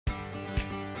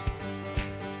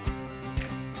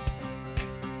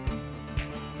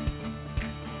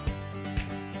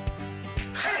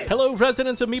Hello,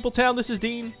 residents of Meepletown. This is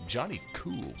Dean. Johnny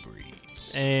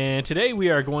Coolbreeze. And today we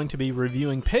are going to be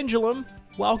reviewing Pendulum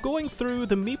while going through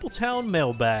the Meepletown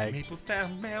mailbag.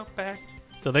 Meepletown mailbag.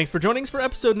 So thanks for joining us for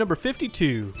episode number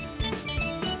 52.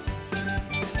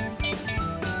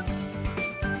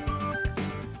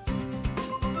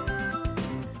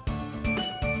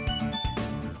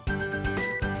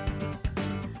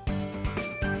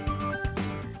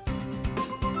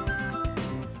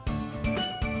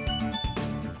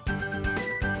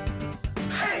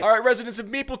 All right, residents of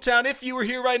Meepletown, if you were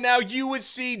here right now, you would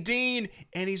see Dean,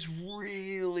 and he's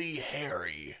really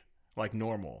hairy, like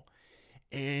normal.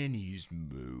 And he's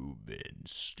moving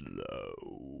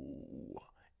slow.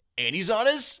 And he's on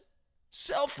his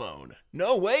cell phone.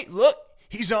 No, wait, look,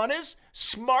 he's on his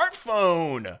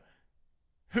smartphone.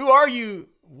 Who are you?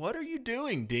 What are you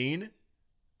doing, Dean?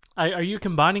 Are you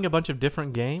combining a bunch of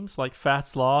different games like Fat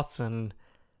Sloths and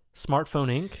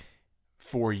Smartphone Inc.?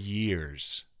 For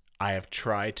years, I have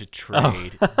tried to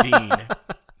trade Dean.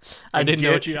 I didn't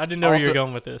know where you were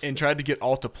going with this. And tried to get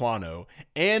Altiplano.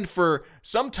 And for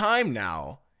some time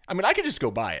now, I mean, I could just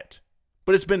go buy it.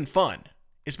 But it's been fun.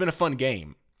 It's been a fun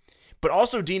game. But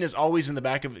also, Dean is always in the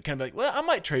back of it, kind of like, well, I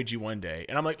might trade you one day.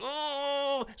 And I'm like,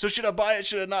 oh, so should I buy it?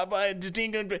 Should I not buy it? Is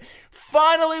Dean going to...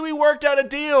 Finally, we worked out a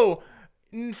deal.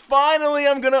 And finally,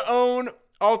 I'm going to own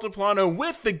Altiplano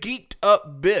with the geeked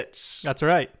up bits. That's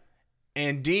right.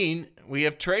 And Dean, we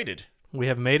have traded. We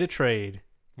have made a trade.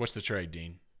 What's the trade,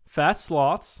 Dean? Fat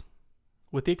Sloths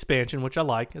with the expansion, which I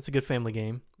like. It's a good family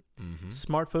game. Mm-hmm.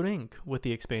 Smartphone Inc. with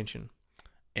the expansion.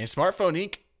 And Smartphone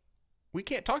Inc., we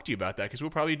can't talk to you about that because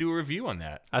we'll probably do a review on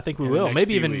that. I think we in the will. next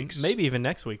Maybe few even weeks.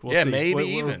 next week. We'll Yeah, see. maybe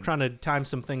We're even. trying to time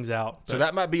some things out. So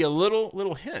that might be a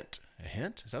little hint. A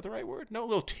hint? Is that the right word? No, a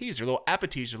little teaser, a little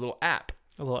appetizer, a little app.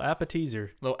 A little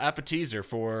appetizer. A little appetizer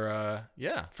for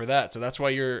for that. So that's why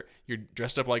you're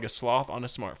dressed up like a sloth on a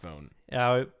smartphone.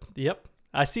 Yep.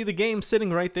 I see the game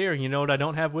sitting right there. You know what I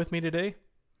don't have with me today?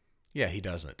 Yeah, he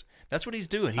doesn't. That's what he's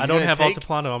doing. I don't have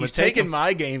Altiplano. He's taking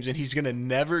my games and he's gonna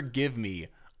never give me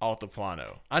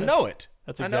Altiplano. I know it.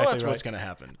 That's I exactly know that's right. what's gonna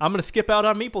happen. I'm gonna skip out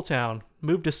on Meepletown,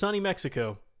 move to sunny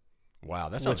Mexico Wow,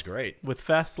 that sounds great. with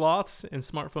Fast Sloths and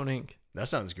Smartphone Inc. That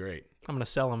sounds great. I'm gonna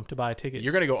sell them to buy a ticket.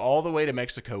 You're gonna go all the way to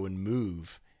Mexico and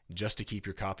move just to keep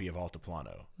your copy of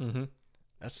Altiplano. Mm-hmm.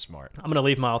 That's smart. I'm gonna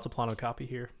leave my Altiplano copy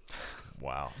here,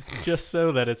 Wow. just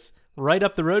so that it's right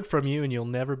up the road from you, and you'll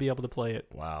never be able to play it.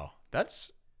 Wow.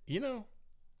 That's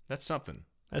something.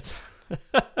 That's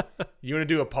You want to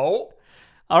do a poll?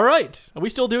 all right. Are we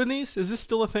still doing these? Is this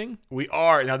still a thing? We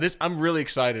are. Now this I'm really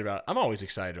excited about. I'm always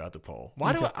excited about the poll.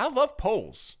 Why do I love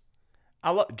polls? I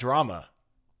love drama.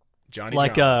 Johnny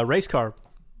Like Drama.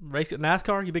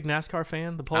 NASCAR. You big NASCAR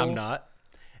fan? The polls? I'm not.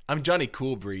 I'm Johnny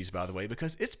Coolbreeze, by the way,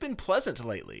 because it's been pleasant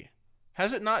lately.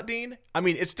 Has it not, Dean? I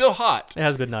mean, it's still hot. It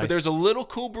has been nice. But there's a little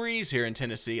cool breeze here in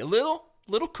Tennessee. A little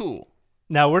cool.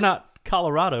 Now we're not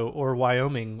Colorado or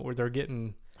Wyoming, where they're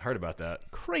getting Heard about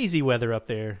that. crazy weather up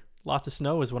there. Lots of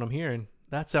snow is what I'm hearing.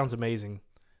 That sounds amazing.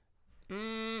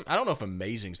 I don't know if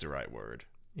amazing's the right word.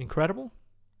 Incredible?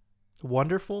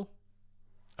 Wonderful?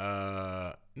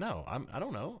 No, I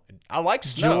don't know. I like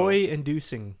snow.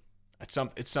 Joy-inducing.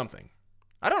 It's something.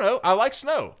 I don't know. I like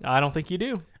snow. I don't think you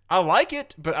do. I like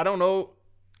it, but I don't know.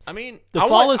 I mean, The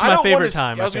fall is my favorite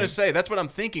time, I was I going to think. say, that's what I'm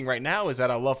thinking right now is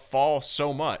that I love fall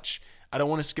so much. I don't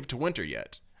want to skip to winter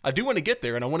yet. I do want to get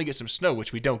there, and I want to get some snow,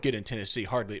 which we don't get in Tennessee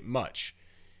hardly much.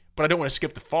 But I don't want to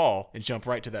skip the fall and jump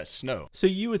right to that snow. So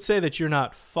you would say that you're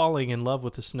not falling in love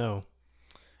with the snow.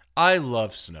 I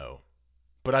love snow,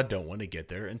 but I don't want to get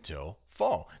there until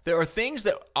fall. There are things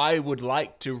that I would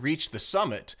like to reach the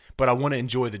summit, but I want to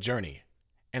enjoy the journey.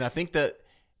 And I think that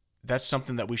that's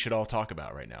something that we should all talk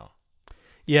about right now.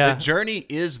 Yeah. The journey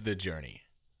is the journey.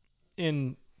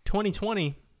 In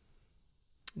 2020,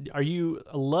 are you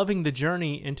loving the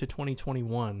journey into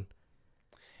 2021?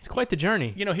 It's quite the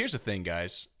journey. You know, here's the thing,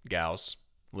 guys, gals,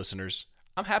 listeners.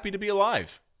 I'm happy to be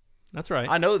alive. That's right.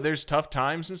 I know there's tough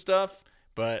times and stuff,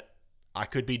 but I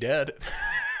could be dead.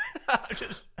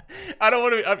 I don't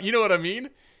want to, you know what I mean?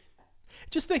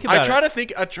 Just think about it.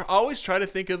 I always try to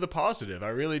think of the positive. I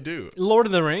really do. Lord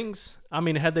of the Rings. I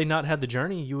mean, had they not had the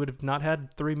journey, you would have not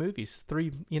had 3 movies,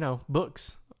 3,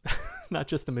 books, not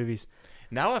just the movies.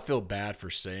 Now I feel bad for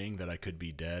saying that I could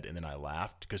be dead, and then I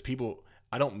laughed because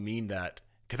I don't mean that.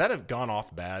 Could that have gone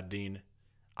off bad, Dean?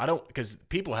 Because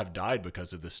people have died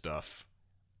because of this stuff.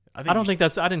 I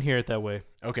didn't hear it that way.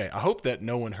 Okay, I hope that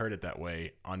no one heard it that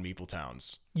way on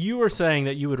Meepletown's. You were saying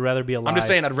that you would rather be alive. I'm just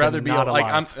saying I'd rather than be not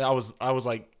alive. alive. I was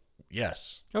like,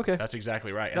 yes. Okay. That's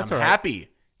exactly right. And That's I'm all right. happy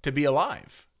to be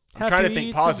alive. I'm trying to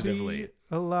think positively. To be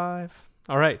alive.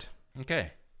 All right.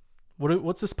 Okay.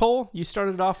 What's this poll? You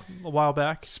started it off a while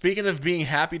back. Speaking of being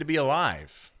happy to be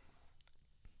alive,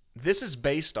 this is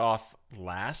based off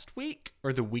last week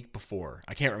or the week before.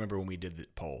 I can't remember when we did the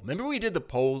poll. Remember we did the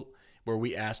poll where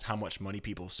we asked how much money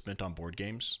people spent on board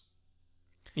games?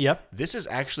 Yep. This has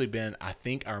actually been, I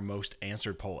think, our most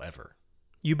answered poll ever.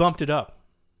 You bumped it up.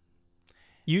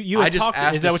 You I just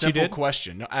asked is that a what you simple did?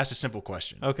 question. No, asked a simple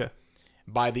question. Okay.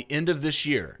 By the end of this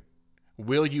year,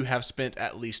 will you have spent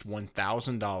at least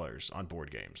 $1,000 on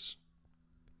board games?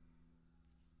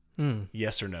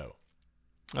 Yes or no?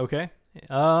 Okay.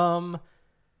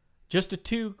 Just a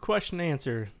 2-question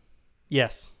answer.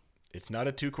 Yes. It's not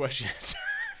a 2-question answer.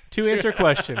 2-answer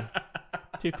question.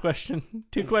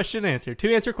 2-question answer.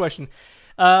 2-answer question.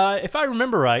 If I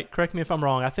remember right, correct me if I'm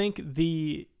wrong. I think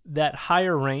that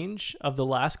higher range of the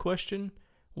last question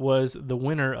was the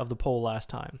winner of the poll last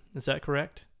time. Is that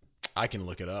correct? I can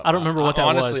look it up. I don't remember what that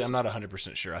honestly, was. I'm not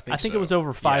 100% sure. I think it was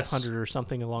over 500 Yes. or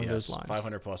something along those Yes, lines.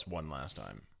 500 plus 1 last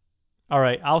time. All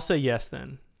right, I'll say yes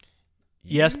then.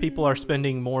 Yes, people are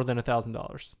spending more than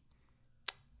 $1,000.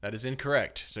 That is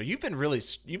incorrect. So you've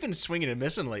been swinging and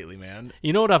missing lately, man.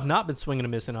 You know what I've not been swinging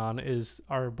and missing on is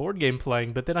our board game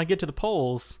playing, but then I get to the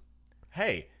polls.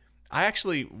 Hey, I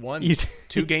actually won You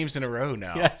 2 games in a row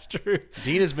now. Yeah, it's true.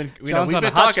 Dean has been, we've John's been on a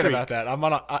hot talking streak. about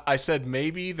that. I said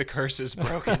maybe the curse is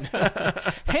broken.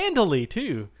 Handily,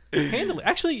 too. Handily.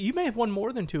 Actually, you may have won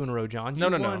more than 2 in a row, John. You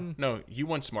No. won... No, you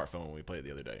won smartphone when we played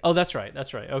the other day. Oh, that's right.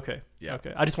 That's right. Okay. Yeah.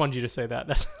 Okay. I just wanted you to say that.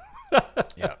 That's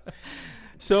Yeah.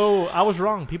 So I was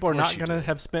wrong. People are Of course not you going to did.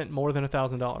 have spent more than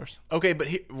 $1,000. Okay, but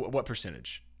what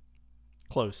percentage?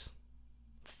 Close.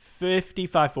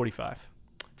 55-45.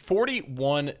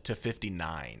 41 to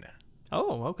 59.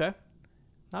 Oh, okay.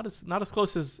 Not as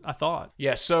close as I thought.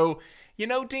 Yeah, so,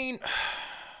 Dean,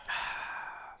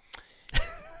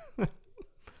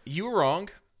 you were wrong.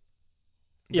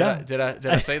 Yeah. Did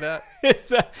I say that?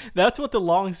 That's what the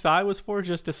long sigh was for,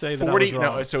 just to say that I was wrong.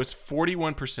 No, so it's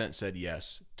 41% said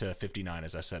yes to 59,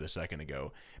 as I said a second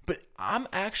ago. But I'm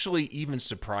actually even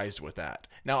surprised with that.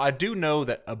 Now, I do know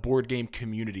that a board game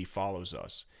community follows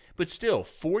us, but still,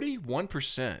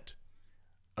 41%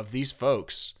 of these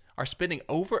folks are spending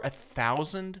over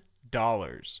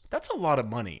 $1,000. That's a lot of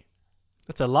money.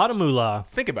 That's a lot of moolah.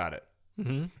 Think about it.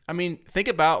 Mm-hmm. I mean, think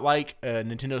about like a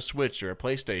Nintendo Switch or a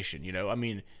PlayStation, I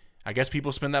mean, I guess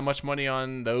people spend that much money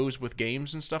on those with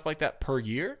games and stuff like that per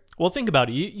year. Well, think about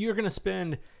it. You're going to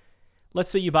spend, let's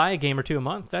say you buy a game or 2 a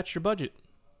month. That's your budget.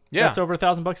 Yeah. That's over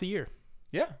 $1,000 a year.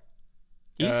 Yeah.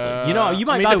 Easily. You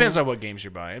might I mean, buy. it depends on what games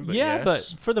you're buying, but yeah,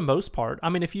 yes. but for the most part, I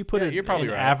mean, if you put you're probably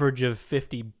an right. average of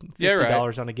 $50 Yeah,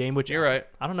 right. on a game, which You're right.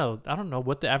 I don't know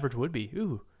what the average would be.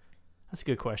 Ooh, that's a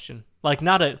good question. Like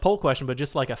not a poll question, but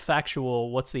just like a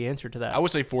factual. What's the answer to that? I would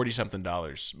say $40-something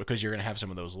because you're gonna have some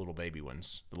of those little baby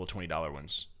ones, the little $20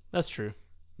 ones, That's true.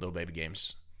 little baby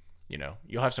games.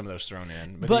 You'll have some of those thrown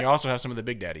in, but But- then you also have some of the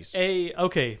big daddies.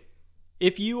 Okay,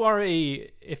 if you are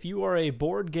a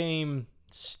board game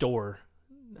store,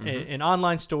 an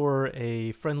online store,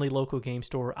 a friendly local game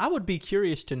store, I would be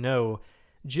curious to know,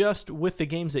 just with the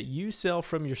games that you sell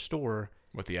from your store,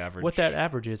 What the average? what that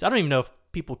average is. I don't even know if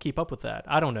people keep up with that.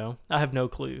 I don't know. I have no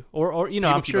clue. Or People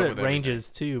I'm keep sure up it with everything. ranges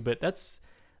too, but that's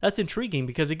intriguing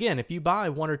because again, if you buy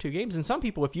 1 or 2 games, and some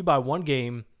people, if you buy 1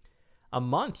 game a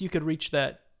month, you could reach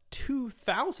that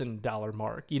 $2,000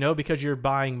 mark, because you're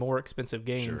buying more expensive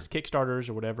games, Kickstarters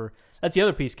or whatever. That's the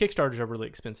other piece. Kickstarters are really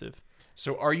expensive.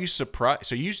 So are you surprised?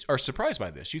 So you are surprised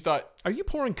by this? You thought, Are you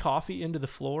pouring coffee into the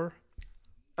floor?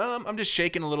 I'm just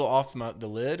shaking a little off the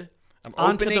lid. I'm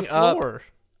Onto opening the floor. up.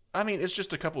 I mean, it's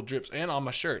just a couple drips and on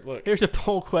my shirt. Look. Here's a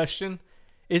poll question.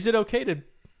 Is it okay to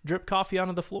drip coffee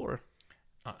onto the floor?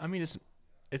 I mean,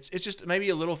 it's just maybe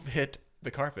a little hit the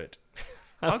carpet.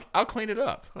 I'll clean it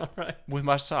up All right. with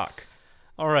my sock.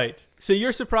 All right. So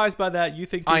you're surprised by that? You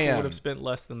think I people am. would have spent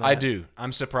less than that? I do.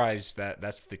 I'm surprised that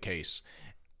that's the case.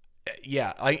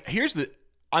 Yeah,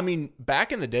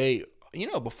 back in the day,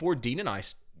 before Dean and I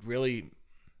really,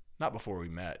 not before we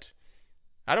met.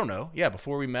 I don't know. Yeah,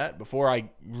 before we met, before I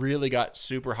really got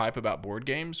super hype about board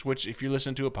games, which if you're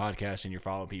listening to a podcast and you're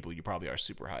following people, you probably are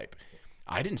super hype.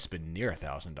 I didn't spend near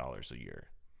 $1,000 a year.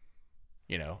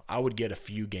 I would get a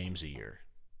few games a year.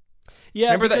 Yeah.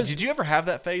 Remember that? because- Did you ever have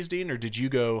that phase, Dean, or did you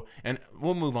go? And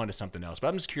we'll move on to something else. But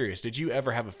I'm just curious. Did you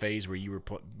ever have a phase where you were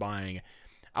buying?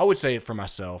 I would say for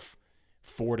myself,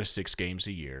 4 to 6 games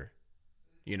a year.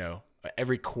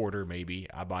 Every quarter maybe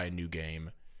I buy a new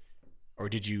game. Or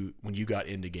did you, when you got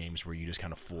into games, were you just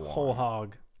kind of full whole on?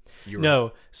 hog? You were-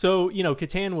 No. So,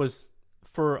 Catan was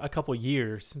for a couple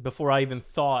years before I even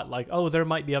thought like, oh, there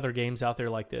might be other games out there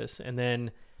like this. And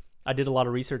then I did a lot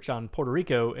of research on Puerto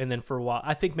Rico, and then for a while,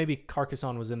 I think maybe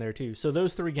Carcassonne was in there too. So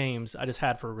those 3 games I just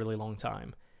had for a really long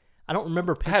time. I don't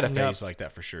remember I picking had a up. phase like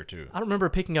that for sure too. I don't remember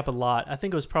picking up a lot. I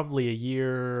think it was probably a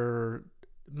year,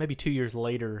 maybe 2 years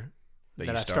later that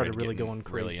you I started really getting going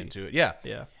crazy. really into it. Yeah,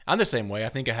 Yeah. I'm the same way. I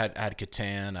think I had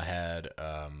Catan. I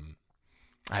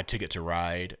had Ticket to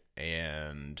Ride,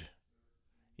 and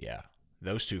yeah,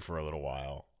 those 2 for a little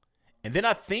while. And then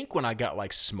I think when I got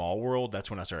like Small World, that's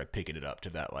when I started picking it up to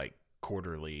that like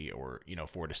quarterly or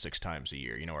 4 to 6 times a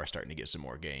year. Where I'm starting to get some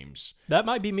more games. That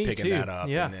might be me Picking too. that up,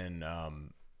 Yeah. and then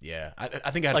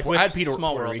I think I Like had, with Puerto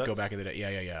Small World, Rico back in the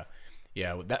day.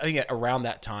 Yeah. I think around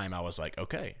that time I was like,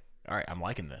 okay, all right, I'm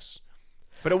liking this.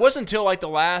 But it wasn't until like the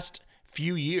last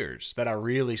few years that I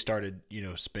really started,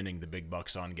 spending the big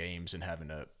bucks on games and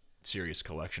having a serious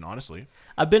collection, honestly.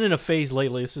 I've been in a phase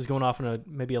lately. This is going off on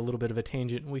maybe a little bit of a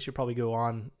tangent. We should probably go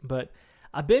on. But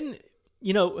I've been,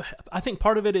 I think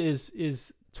part of it is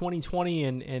 2020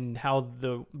 and how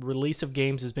the release of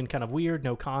games has been kind of weird,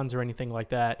 no cons or anything like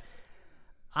that.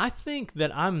 I think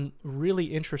that I'm really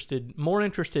more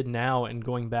interested now in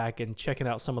going back and checking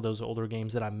out some of those older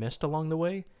games that I missed along the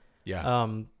way. Yeah.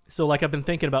 So like I've been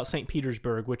thinking about St.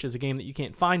 Petersburg, which is a game that you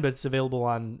can't find, but it's available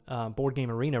on Board Game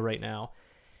Arena right now.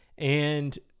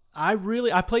 And I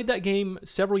played that game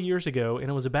several years ago, and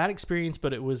it was a bad experience,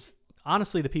 but it was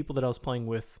honestly the people that I was playing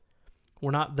with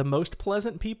were not the most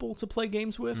pleasant people to play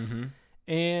games with. Mm-hmm.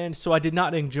 And so I did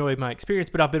not enjoy my experience,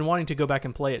 but I've been wanting to go back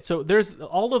and play it. So there's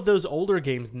all of those older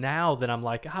games now that I'm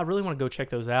like, I really want to go check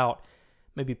those out.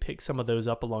 Maybe pick some of those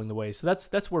up along the way. So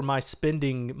that's where my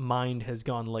spending mind has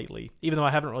gone lately, even though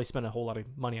I haven't really spent a whole lot of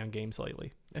money on games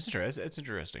lately. That's interesting. It's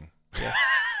interesting. Yeah.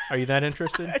 Are you that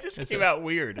interested? It just came out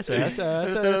weird. That's interesting.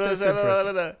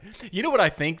 You know what I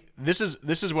think? This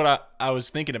is what I was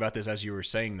thinking about this as you were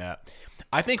saying that.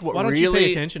 I think what Why don't really you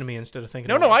pay attention to me instead of thinking?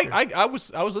 No, about I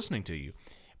was listening to you.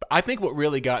 But I think what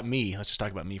really got me. Let's just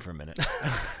talk about me for a minute.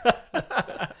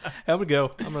 I'm gonna go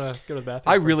to the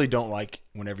bathroom. I really don't like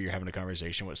whenever you're having a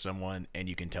conversation with someone and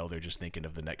you can tell they're just thinking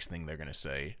of the next thing they're gonna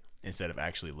say instead of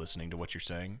actually listening to what you're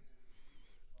saying.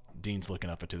 Dean's looking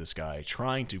up into the sky,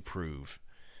 trying to prove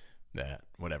that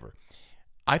whatever.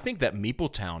 I think that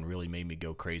Meepletown really made me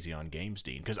go crazy on games,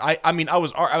 Dean, because I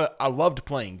loved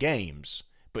playing games,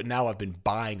 but now I've been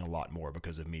buying a lot more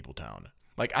because of Meepletown.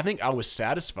 Like I think I was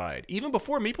satisfied even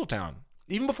before Meepletown,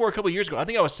 even before a couple of years ago. I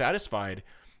think I was satisfied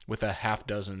with a half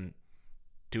dozen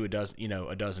to a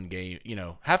dozen game,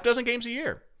 half dozen games a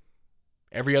year,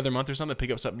 every other month or something.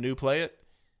 Pick up something new, play it.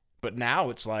 But now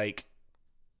it's like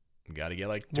you got to get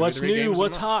like 2 what's or 3 new, games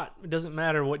what's a month. hot. It doesn't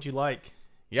matter what you like.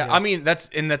 Yeah, Yeah. I mean that's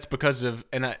because of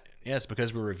it's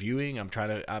because we're reviewing.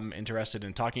 I'm interested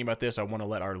in talking about this. I want to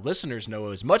let our listeners know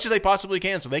as much as they possibly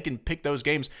can so they can pick those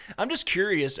games. I'm just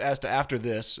curious as to after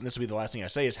this, and this will be the last thing I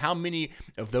say, is how many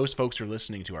of those folks are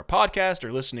listening to our podcast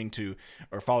or listening to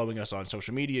or following us on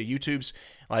social media, YouTube's.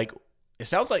 Like it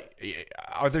sounds like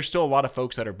are there still a lot of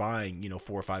folks that are buying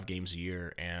 4 or 5 games a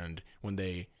year, and when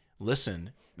they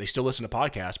listen, they still listen to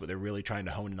podcasts, but they're really trying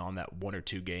to hone in on that 1 or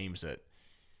 2 games that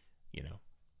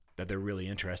that they're really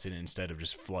interested in instead of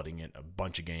just flooding in a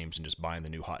bunch of games and just buying the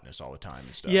new hotness all the time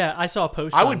and stuff. Yeah, I saw a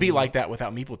post. I would be like that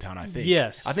without Meepletown, I think.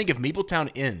 Yes. I think if Meepletown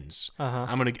ends,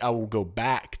 I will go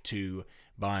back to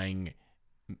buying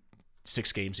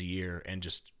 6 games a year and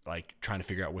just like trying to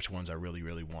figure out which ones I really,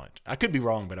 really want. I could be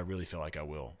wrong, but I really feel like I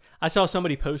will. I saw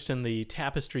somebody post in the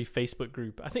Tapestry Facebook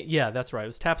group. I think, yeah, that's right. It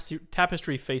was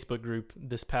Tapestry Facebook group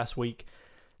this past week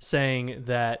saying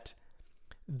that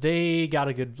they got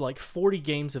a good 40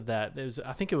 games of that.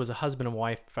 I think it was a husband and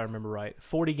wife, if I remember right.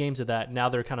 40 games of that. Now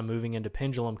they're kind of moving into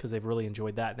Pendulum because they've really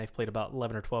enjoyed that, and they've played about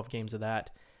 11 or 12 games of that.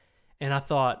 And I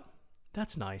thought,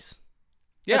 that's nice.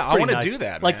 Yeah, That's I want to nice. do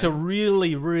that, man. Like to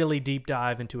really, really deep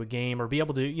dive into a game or be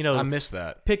able to, I miss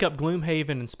that. pick up Gloomhaven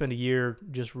and spend a year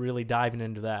just really diving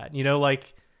into that.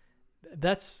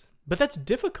 But that's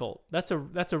difficult. That's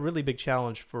a really big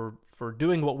challenge for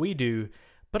doing what we do.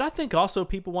 But I think also most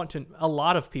people want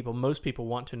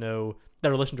to know, that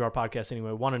are listening to our podcast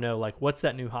anyway, want to know what's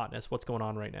that new hotness? What's going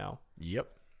on right now? Yep.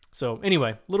 So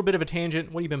anyway, a little bit of a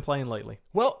tangent. What have you been playing lately?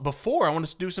 Well, before I want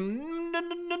to do some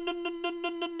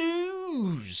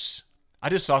news. I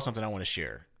just saw something I want to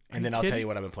share, and then I'll tell you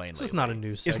what I've been playing lately. This is not a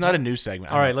news segment. It's not a news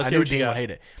segment. All right, let's I hear know what you Dean got. would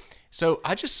hate it. So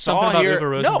I just Something saw about here. Uwe No,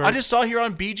 Rosenberg? I just saw here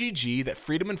on BGG that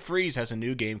Freedom and Freeze has a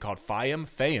new game called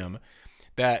Fayum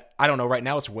that I don't know. Right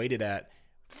now it's weighted at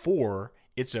 4.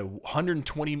 It's a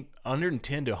 110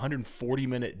 to 140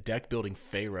 minute deck building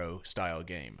Pharaoh style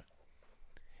game.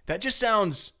 That just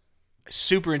sounds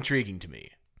super intriguing to me.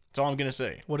 That's all I'm gonna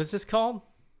say. What is this called?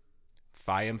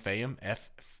 Fayum,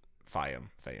 Fayum.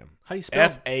 How do you spell?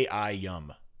 F-A-I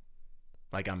yum.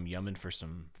 Like I'm yumming for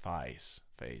some phase.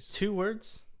 2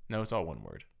 words? No, it's all one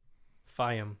word.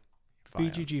 Fayum.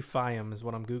 Fayum. BGG Fayum is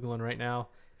what I'm Googling right now.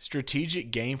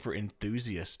 Strategic game for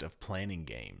enthusiasts of planning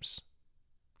games.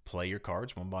 Play your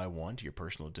cards one by one to your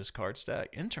personal discard stack.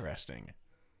 Interesting.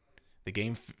 The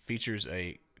game features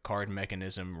a card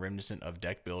mechanism reminiscent of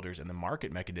deck builders and the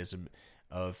market mechanism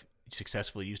of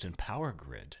successfully used in Power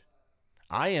Grid.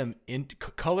 I am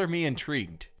color me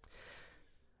intrigued.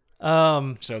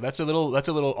 So that's a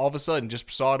little all of a sudden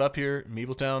just saw it up here,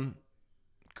 Meebletown.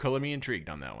 Color me intrigued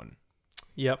on that one.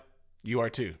 Yep. You are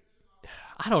too.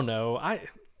 I don't know.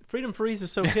 Freedom Freeze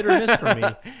is so hit or miss for me.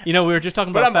 We were just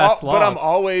talking about fast slots.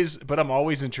 But I'm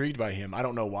always intrigued by him. I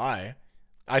don't know why.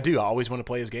 I always want to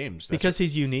play his games. Because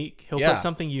he's unique. He'll put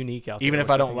something unique out there. Even if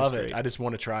I don't love it, I just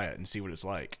want to try it and see what it's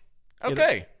like.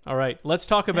 Okay. All right. Let's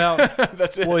talk about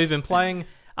That's it. what he's been playing.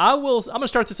 I'm going to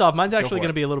start this off. Mine's actually going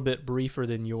to be a little bit briefer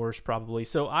than yours probably.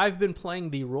 So I've been playing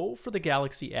the Roll for the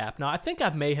Galaxy app. Now, I think I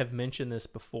may have mentioned this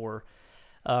before.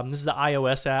 This is the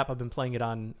iOS app. I've been playing it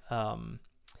on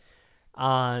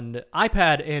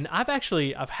iPad, and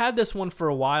I've had this one for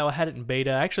a while. I had it in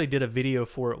beta. I actually did a video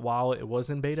for it while it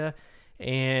was in beta.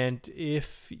 And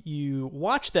if you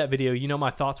watched that video,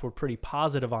 my thoughts were pretty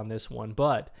positive on this one,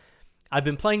 but I've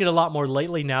been playing it a lot more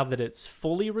lately now that it's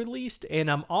fully released,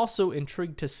 and I'm also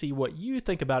intrigued to see what you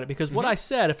think about it, because what I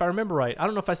said, if I remember right, I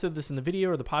don't know if I said this in the video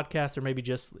or the podcast or maybe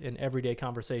just in everyday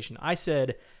conversation, I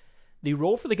said the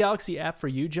Roll for the Galaxy app for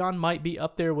you, John, might be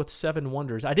up there with Seven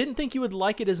Wonders. I didn't think you would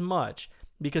like it as much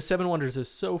because Seven Wonders is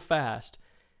so fast,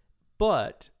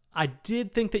 but I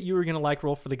did think that you were going to like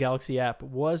Roll for the Galaxy app.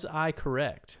 Was I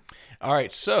correct? All right.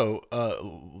 So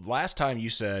last time you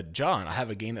said, John, I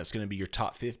have a game that's going to be your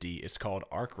top 50. It's called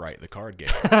Arkwright, the card game.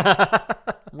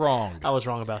 Wrong. I was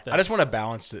wrong about that. I just want to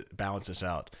balance this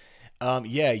out.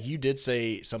 Yeah, you did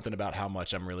say something about how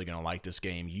much I'm really going to like this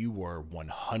game. You were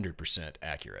 100%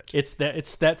 accurate. It's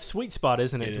that sweet spot,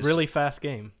 isn't it? It's a really fast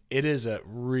game. It is a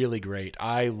really great.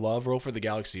 I love Roll for the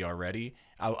Galaxy already.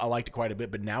 I liked it quite a bit,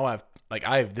 but now I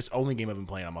have this only game I've been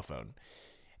playing on my phone.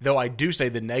 Though I do say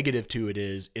the negative to it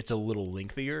is it's a little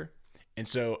lengthier, and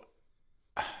so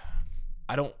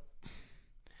I don't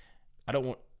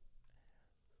want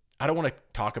to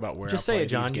talk about where just I say play it,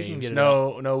 John. these games. You can get it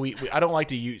No, I don't like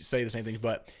to say the same things,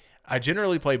 but I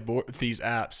generally play these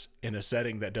apps in a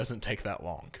setting that doesn't take that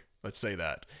long. Let's say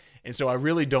that. And so I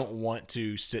really don't want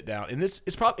to sit down. And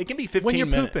it can be 15 minutes. When you're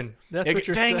pooping. That's what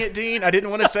you're saying. Dang it, Dean. I didn't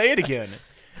want to say it again.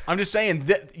 I'm just saying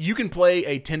that you can play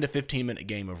a 10 to 15 minute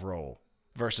game of Roll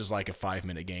versus like a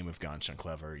 5-minute game of Ganz Schön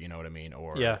Clever, you know what I mean?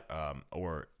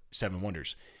 Or Seven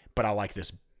Wonders. But I like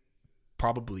this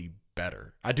probably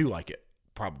better. I do like it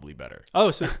probably better.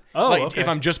 Okay. If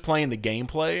I'm just playing the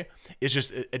gameplay, it's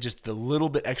just the little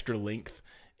bit extra length,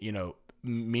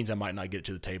 means I might not get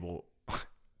to the table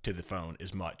to the phone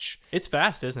as much. It's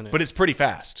fast, isn't it? But it's pretty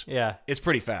fast. Yeah. It's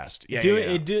pretty fast. Yeah.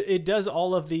 It does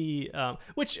all of the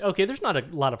there's not a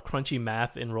lot of crunchy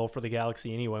math in Roll for the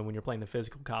Galaxy anyway when you're playing the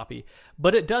physical copy,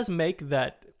 but it does make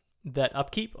that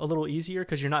upkeep a little easier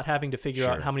because you're not having to figure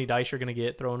out how many dice you're going to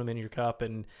get, throwing them in your cup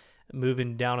and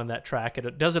moving down on that track.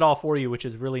 It does it all for you, which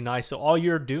is really nice. So all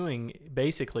you're doing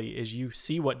basically is you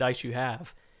see what dice you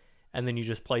have, and then you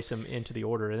just place them into the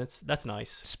order, and that's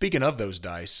nice. Speaking of those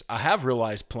dice, I have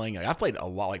realized I've played a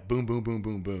lot like boom, boom, boom,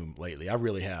 boom, boom lately. I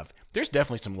really have. There's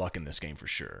definitely some luck in this game for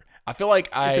sure. I feel like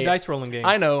it's a dice rolling game.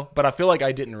 I know, but I feel like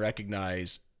I didn't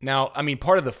recognize. Now, I mean,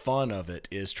 part of the fun of it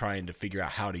is trying to figure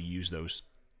out how to use those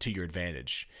to your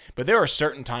advantage. But there are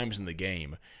certain times in the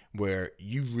game where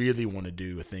you really want to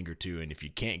do a thing or two, and if you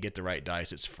can't get the right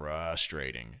dice, it's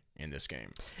frustrating in this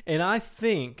game. And I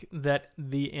think that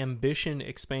the Ambition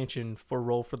expansion for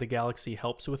Roll for the Galaxy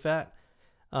helps with that.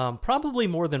 Probably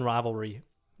more than Rivalry.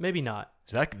 Maybe not.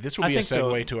 So this will be a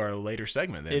segue to our later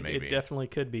segment then, maybe. It definitely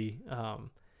could be,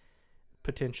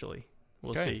 potentially.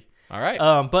 We'll see. All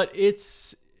right. But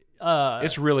it's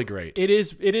really great. It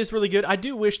is really good. I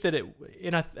do wish that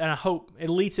I hope at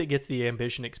least it gets the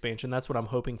Ambition expansion. That's what I'm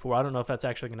hoping for. I don't know if that's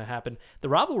actually going to happen. The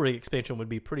Rivalry expansion would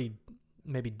be pretty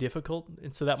maybe difficult,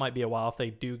 and so that might be a while if they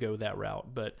do go that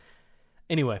route. But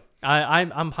anyway,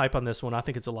 I'm hype on this one. I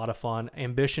think it's a lot of fun.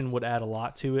 Ambition would add a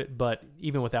lot to it, but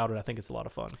even without it, I think it's a lot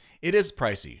of fun. It is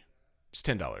pricey. It's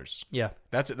 $10. Yeah,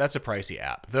 that's a pricey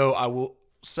app. Though I will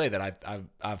say that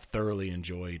I've thoroughly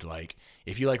enjoyed. Like,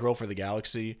 if you like Roll for the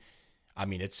Galaxy, I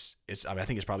mean I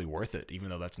think it's probably worth it, even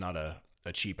though that's not a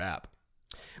cheap app.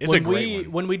 It's a great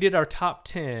one. When we did our top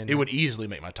 10, It would easily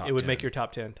make my top 10. it would make your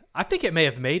top 10. I think it may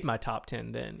have made my top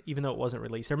 10 then, even though it wasn't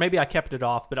released. Or maybe I kept it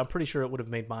off, but I'm pretty sure it would have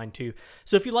made mine too.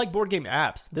 So if you like board game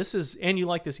apps, and you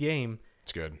like this game,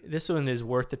 It's good. this one is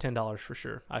worth the $10 for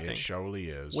sure, I think. It surely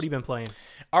is. What have you been playing?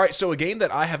 All right, so a game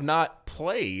that I have not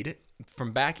played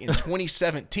from back in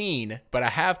 2017, but I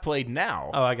have played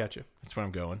now. Oh, I got you. That's where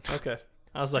I'm going. Okay.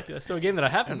 I was like, so a game that I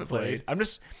haven't played. I'm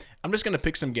just going to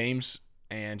pick some games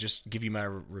and just give you my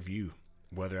review,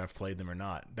 whether I've played them or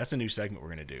not. That's a new segment we're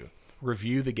going to do.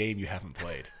 Review the game you haven't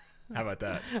played. How about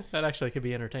that? That actually could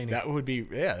be entertaining. That would be,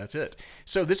 yeah, that's it.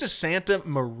 So this is Santa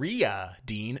Maria,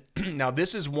 Dean. Now,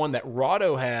 this is one that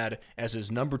Rahdo had as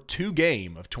his number 2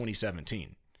 game of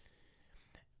 2017.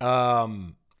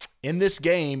 In this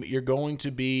game, you're going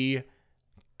to be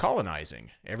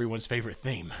colonizing, everyone's favorite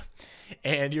theme.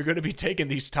 And you're going to be taking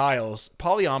these tiles,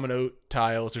 polyomino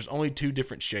tiles. There's only 2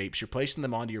 different shapes. You're placing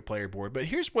them onto your player board. But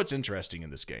here's what's interesting in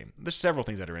this game. There's several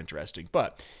things that are interesting.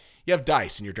 But you have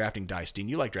dice, and you're drafting dice. Dean,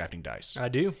 you like drafting dice. I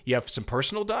do. You have some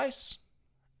personal dice,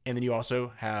 and then you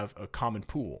also have a common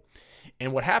pool.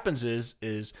 And what happens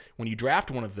is when you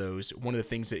draft one of those, one of the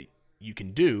things that you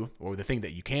can do, or the thing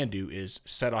that you can do, is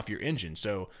set off your engine.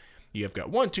 So you have got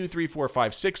 1, 2, 3, 4,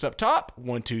 5, 6 up top,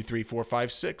 1, 2, 3, 4,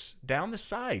 5, 6 down the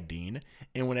side, Dean.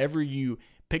 And whenever you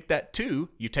pick that 2,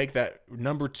 you take that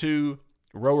number 2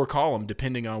 row or column,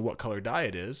 depending on what color die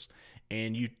it is,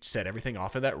 and you set everything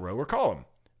off of that row or column.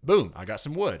 Boom, I got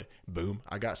some wood. Boom,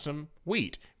 I got some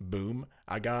wheat. Boom,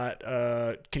 I got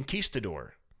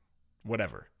conquistador.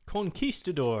 Whatever.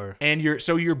 Conquistador. And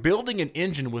you're building an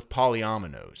engine with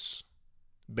polyominoes,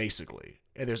 basically.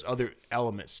 And there's other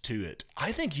elements to it.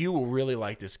 I think you will really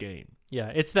like this game.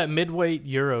 Yeah, it's that midweight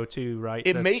Euro too, right?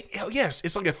 Yes,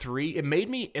 it's like a 3.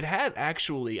 It had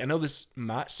actually, I know this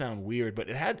might sound weird, but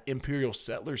it had Imperial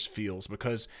Settlers feels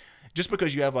because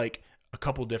you have like a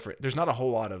couple different, there's not a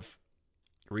whole lot of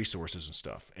resources and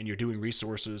stuff, and you're doing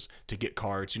resources to get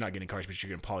cards. You're not getting cards, but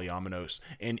you're getting polyominoes,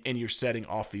 and you're setting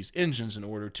off these engines in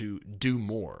order to do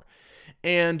more.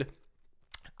 And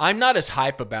I'm not as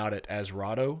hype about it as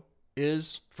Rahdo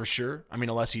is, for sure. I mean,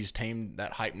 unless he's tamed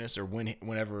that hypeness, or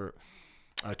whenever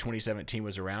 2017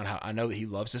 was around. I know that he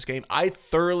loves this game. I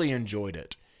thoroughly enjoyed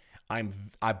it.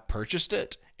 I purchased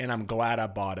it, and I'm glad I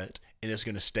bought it, and it's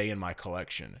going to stay in my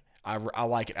collection. I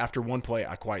like it. After one play,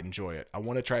 I quite enjoy it. I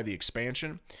want to try the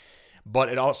expansion, but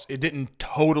it didn't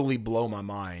totally blow my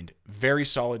mind. Very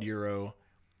solid Euro.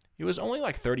 It was only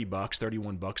like $30,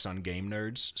 $31 on Game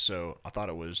Nerds, so I thought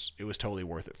it was totally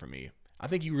worth it for me. I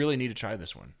think you really need to try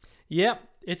this one. Yeah,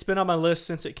 it's been on my list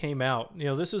since it came out. You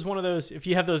know, this is one of those, if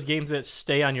you have those games that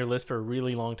stay on your list for a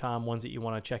really long time, ones that you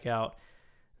want to check out,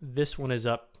 this one is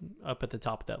up at the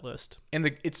top of that list. And I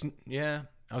was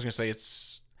going to say it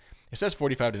says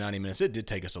 45 to 90 minutes. It did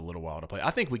take us a little while to play.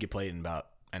 I think we could play it in about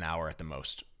an hour at the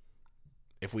most.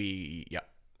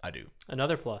 I do.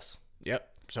 Another plus. Yep.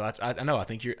 So I know. I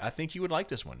think you would like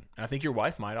this one. And I think your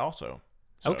wife might also.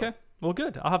 So okay. Well,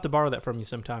 good. I'll have to borrow that from you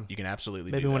sometime. You can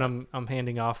absolutely maybe do that. when I'm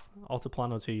handing off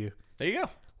Altiplano to you. There you go.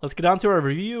 Let's get on to our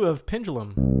review of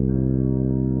Pendulum.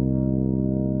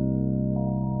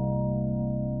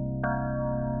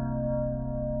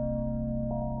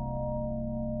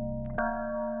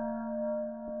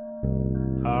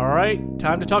 All right,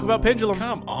 time to talk about Pendulum.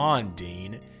 Come on,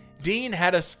 Dean. Dean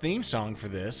had a theme song for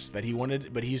this that he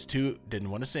wanted, but didn't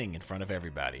want to sing in front of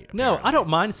everybody. Apparently. No, I don't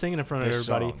mind singing in front of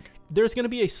everybody. Song. There's going to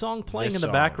be a song playing in the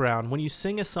song. background. When you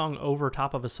sing a song over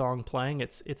top of a song playing,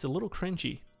 it's a little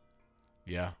cringy.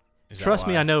 Yeah. Trust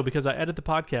me, I know, because I edit the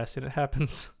podcast and it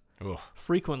happens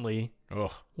frequently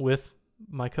with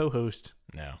my co-host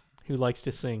who likes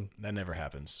to sing. That never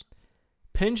happens.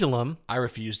 Pendulum. I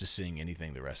refuse to sing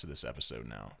anything the rest of this episode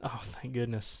now. Oh, thank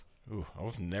goodness. Ooh,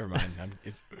 never mind.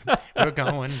 We're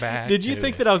going back. Did you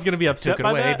think that I was going to be upset by that?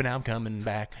 Took it away, but now I'm coming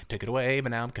back. Took it away, but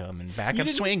now I'm coming back. I'm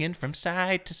swinging from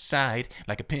side to side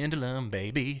like a pendulum,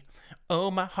 baby.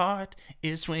 Oh, my heart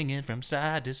is swinging from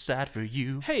side to side for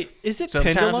you. Hey, is it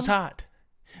Sometimes pendulum? It's hot.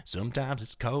 Sometimes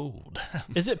it's cold.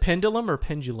 Is it pendulum or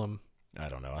pendulum? I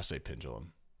don't know. I say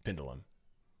pendulum. Pendulum.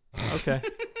 Okay.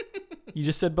 You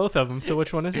just said both of them, so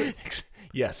which one is it?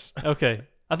 Yes. Okay.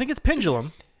 I think it's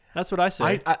pendulum. That's what I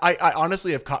say. I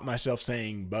honestly have caught myself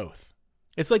saying both.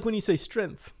 It's like when you say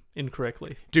strength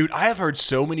incorrectly. Dude, I have heard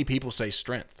so many people say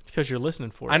strength. It's because you're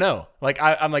listening for it. I know. Like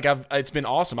it's been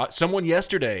awesome. Someone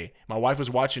yesterday, my wife was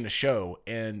watching a show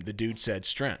and the dude said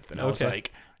strength, and I was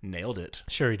like, nailed it.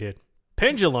 Sure he did.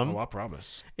 Pendulum. Oh, I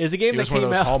promise. Is a game that came out. It was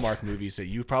one of those Hallmark movies that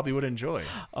you probably would enjoy.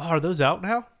 Oh, are those out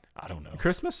now? I don't know.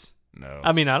 Christmas? No.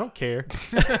 I mean, I don't care.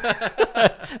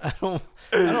 I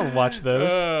don't watch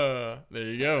those. There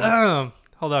you go.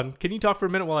 Hold on. Can you talk for a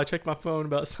minute while I check my phone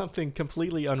about something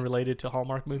completely unrelated to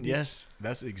Hallmark movies? Yes,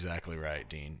 that's exactly right,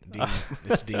 Dean.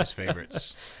 It's Dean's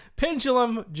favorites.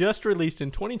 Pendulum just released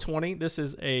in 2020. This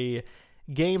is a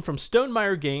game from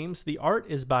Stonemaier Games. The art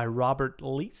is by Robert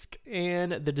Leask,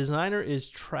 and the designer is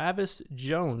Travis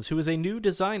Jones, who is a new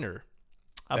designer,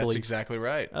 I believe. That's exactly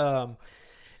right.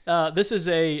 This is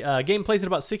a game plays in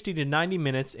about 60 to 90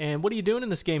 minutes. And what are you doing in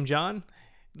this game, John?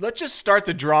 Let's just start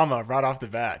the drama right off the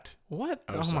bat. What?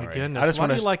 Oh, my sorry. goodness. Why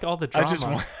do you like all the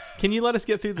drama? Can you let us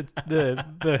get through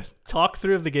the talk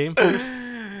through of the game first?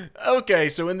 Okay,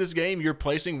 so in this game, you're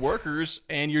placing workers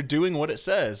and you're doing what it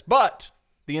says. But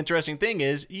the interesting thing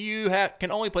is you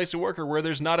can only place a worker where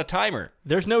there's not a timer.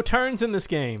 There's no turns in this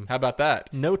game. How about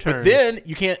that? No turns. But then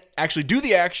you can't actually do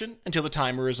the action until the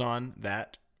timer is on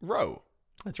that row.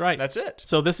 That's right. That's it.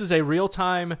 So this is a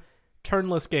real-time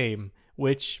turnless game,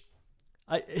 which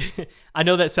I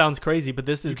know that sounds crazy, but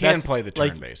this is... You can play the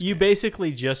turn-based You game.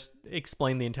 basically just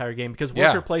explain the entire game because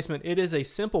worker placement, it is a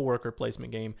simple worker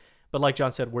placement game. But like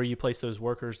John said, where you place those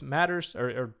workers matters,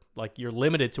 or like you're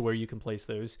limited to where you can place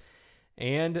those.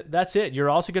 And that's it. You're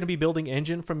also going to be building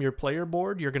engine from your player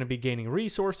board. You're going to be gaining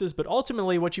resources, but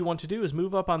ultimately what you want to do is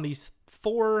move up on these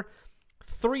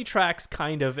three tracks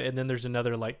kind of, and then there's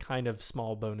another like kind of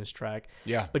small bonus track.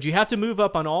 Yeah. But you have to move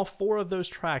up on all 4 of those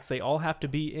tracks. They all have to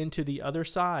be into the other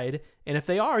side, and if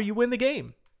they are, you win the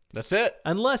game. That's it.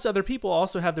 Unless other people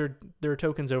also have their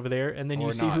tokens over there, and then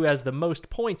you see who has the most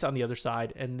points on the other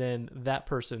side, and then that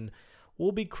person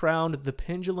will be crowned the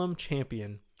Pendulum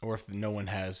Champion. Or if no one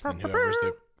has, then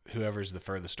whoever's the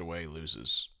furthest away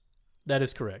loses. That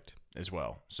is correct. As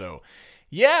well. So,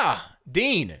 yeah,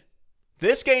 Dean,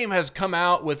 this game has come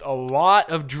out with a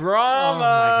lot of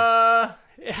drama.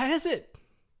 Has it?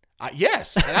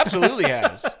 Yes, it absolutely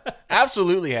has.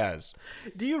 Absolutely has.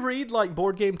 Do you read like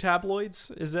board game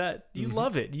tabloids? Is that you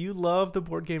love it? You love the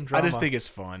board game drama. I just think it's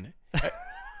fun.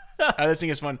 I just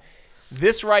think it's fun.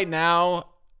 This right now,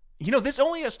 this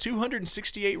only has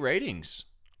 268 ratings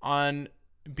on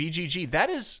BGG.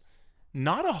 That is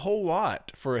not a whole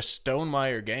lot for a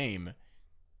Stonemaier game.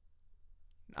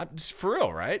 For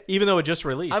real, right? Even though it just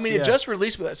released. I mean, it just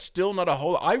released, but that's still not a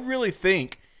whole lot. I really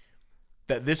think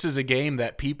that this is a game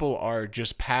that people are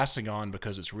just passing on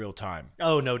because it's real time.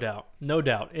 Oh, no doubt. No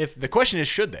doubt. If the question is,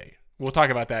 should they? We'll talk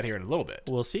about that here in a little bit.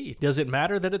 We'll see. Does it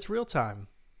matter that it's real time?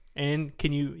 And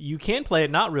you can play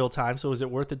it not real time, so is it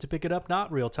worth it to pick it up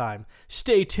not real time?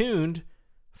 Stay tuned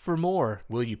for more.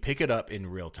 Will you pick it up in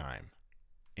real time?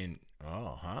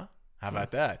 How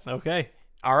about that? Okay.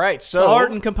 All right, so the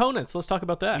art and components. Let's talk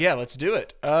about that. Yeah, let's do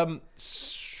it.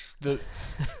 The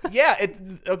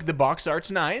box art's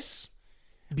nice.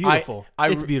 Beautiful.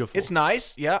 It's beautiful. It's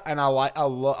nice, yeah, and I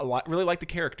really like the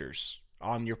characters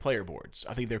on your player boards.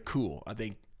 I think they're cool. I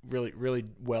think really, really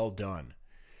well done.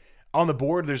 On the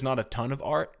board, there's not a ton of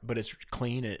art, but it's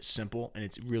clean and it's simple and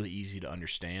it's really easy to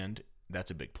understand. That's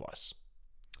a big plus.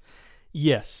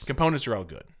 Yes. Components are all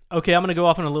good. Okay, I'm going to go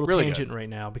off on a little tangent right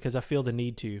now because I feel the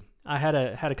need to. I had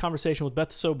a conversation with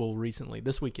Beth Sobel recently,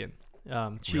 this weekend.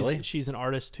 She's an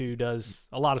artist who does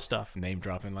a lot of stuff. Name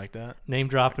dropping like that? Name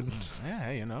dropping.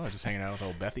 Yeah, just hanging out with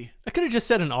old Bethy. I could have just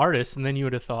said an artist, and then you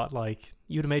would have thought,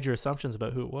 you would have made your assumptions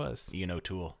about who it was.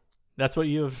 Tool. That's what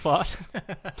you have thought?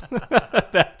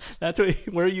 That's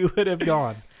where you would have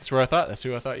gone. That's where I thought. That's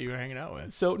who I thought you were hanging out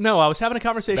with. So, no, I was having a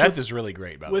conversation Beth is really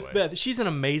great, by the way. With Beth. She's an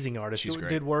amazing artist. She's great.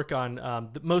 Did work on,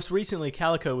 most recently,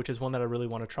 Calico, which is one that I really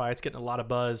want to try. It's getting a lot of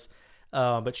buzz,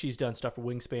 but she's done stuff for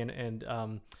Wingspan.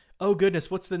 And, oh,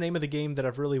 goodness, what's the name of the game that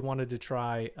I've really wanted to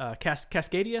try?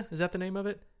 Cascadia? Is that the name of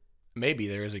it? Maybe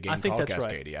there is a game called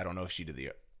Cascadia. Right. I don't know if she did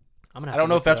the... I don't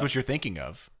know if that's what you're thinking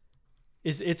of.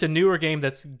 It's a newer game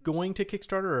that's going to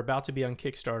Kickstarter or about to be on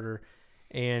Kickstarter,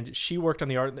 and she worked on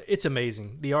the art. It's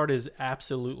amazing. The art is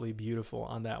absolutely beautiful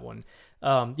on that one.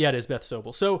 It is Beth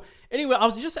Sobel. So anyway, I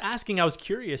was just asking, I was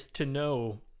curious to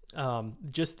know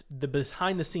just the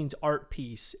behind-the-scenes art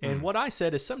piece. And what I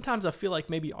said is sometimes I feel like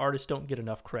maybe artists don't get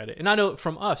enough credit. And I know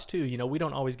from us, too, we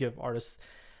don't always give artists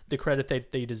the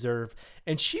credit they deserve.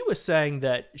 And she was saying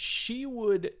that she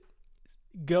would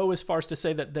go as far as to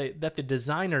say that the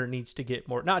designer needs to get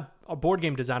more, not a board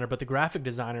game designer, but the graphic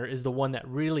designer is the one that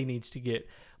really needs to get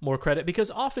more credit,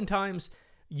 because oftentimes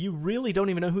you really don't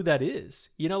even know who that is.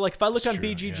 Like if I look on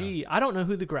BGG, I don't know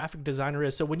who the graphic designer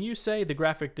is. So when you say the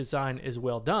graphic design is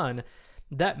well done,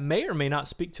 that may or may not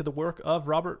speak to the work of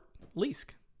Robert Leask.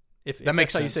 If that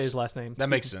makes that's sense. How you say his last name. That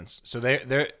makes sense. So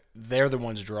they're the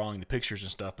ones drawing the pictures and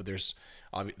stuff, but there's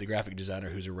the graphic designer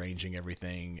who's arranging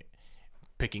everything,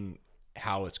 picking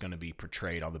how it's going to be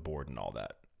portrayed on the board and all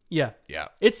that. Yeah. Yeah.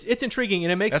 It's intriguing,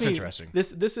 and it makes That's me interesting.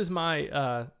 This is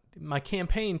my my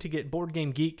campaign to get Board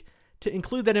Game Geek to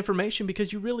include that information,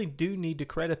 because you really do need to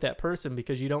credit that person,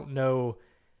 because you don't know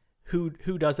who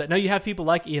does that. Now you have people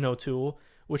like Ian O'Toole,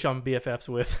 which I'm BFFs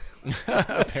with.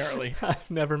 Apparently.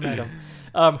 I've never met him.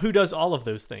 Who does all of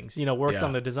those things? Works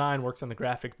on the design, works on the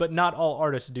graphic, but not all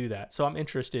artists do that. So I'm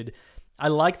interested. I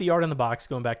like the art in the box,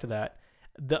 going back to that.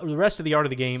 The rest of the art of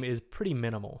the game is pretty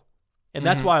minimal. And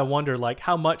that's why I wonder, like,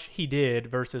 how much he did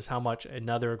versus how much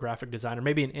another graphic designer,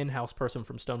 maybe an in-house person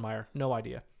from Stonemaier. No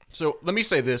idea. So let me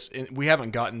say this. We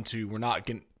haven't gotten to, we're not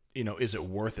going to, is it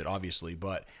worth it, obviously,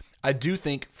 but I do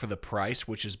think for the price,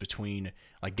 which is between,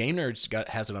 like, Game Nerds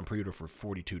has it on pre-order for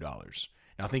 $42.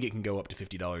 Now I think it can go up to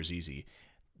 $50 easy.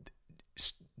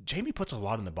 Jamie puts a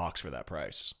lot in the box for that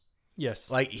price.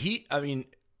 Yes. Like, I mean,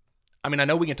 I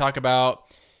know we can talk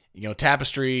about,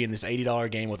 Tapestry and this $80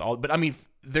 game with all, but I mean,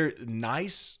 they're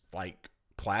nice, like,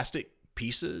 plastic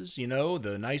pieces,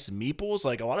 the nice meeples.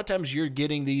 Like, a lot of times you're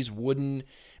getting these wooden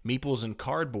meeples and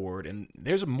cardboard, and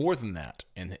there's more than that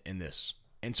in this.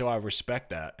 And so I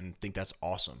respect that and think that's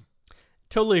awesome.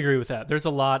 Totally agree with that. There's a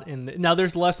lot now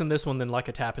there's less in this one than like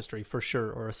a Tapestry for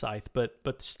sure, or a Scythe,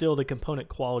 but still the component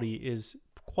quality is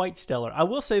quite stellar. I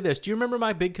will say this. Do you remember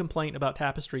my big complaint about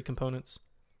Tapestry components?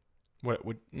 What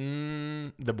would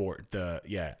the board?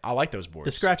 I like those boards.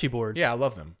 The scratchy boards. Yeah, I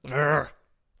love them.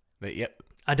 Yep.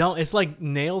 I don't. It's like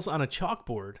nails on a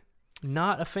chalkboard.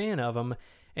 Not a fan of them.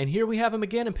 And here we have them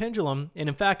again in Pendulum. And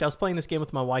in fact, I was playing this game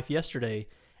with my wife yesterday,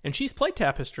 and she's played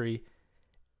Tapestry.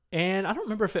 And I don't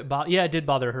remember if it did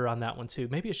bother her on that one too.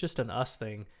 Maybe it's just an us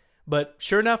thing. But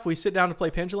sure enough, we sit down to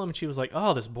play Pendulum, and she was like,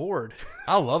 "Oh, this board."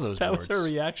 I love those that boards. was her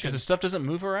reaction. Because the stuff doesn't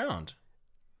move around.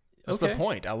 That's Okay. the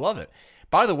point. I love it.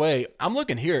 By the way, I'm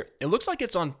looking here. It looks like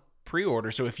it's on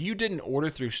pre-order. So if you didn't order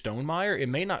through Stonemaier, it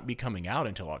may not be coming out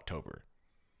until October.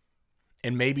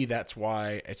 And maybe that's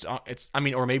why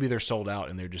or maybe they're sold out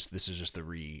and this is just the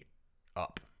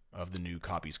re-up of the new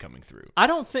copies coming through.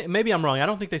 Maybe I'm wrong. I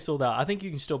don't think they sold out. I think you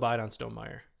can still buy it on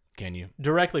Stonemaier. Can you?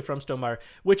 Directly from Stonemaier,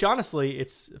 which honestly,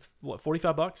 it's what,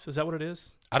 $45? Is that what it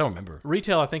is? I don't remember.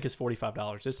 Retail, I think, is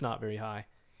 $45. It's not very high.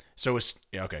 So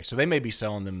okay. So they may be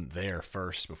selling them there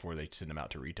first before they send them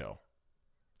out to retail.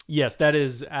 Yes, that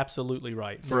is absolutely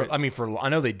right. I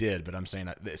know they did, but I'm saying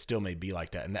that it still may be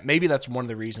like that, and maybe that's one of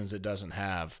the reasons it doesn't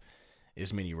have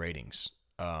as many ratings.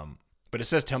 But it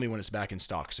says, "Tell me when it's back in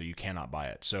stock," so you cannot buy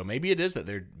it. So maybe it is that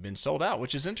they've been sold out,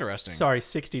 which is interesting. Sorry,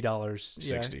 $60.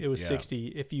 Yeah, it was 60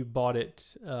 if you bought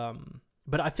it.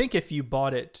 But I think if you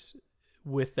bought it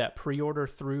with that pre-order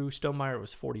through Stonemaier, it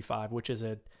was $45, which is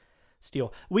a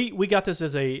steal. We got this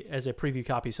as a preview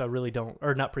copy, so I really don't,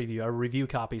 or not preview, a review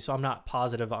copy, so I'm not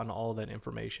positive on all that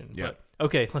information. Yep. But,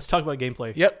 okay, let's talk about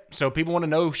gameplay. Yep. So people want to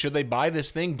know, should they buy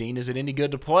this thing, Dean? Is it any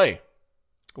good to play?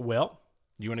 Well,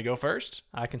 you want to go first?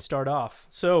 I can start off.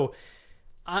 So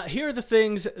here are the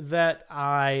things that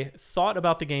I thought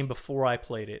about the game before I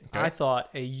played it. Okay. I thought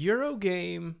a Euro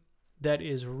game that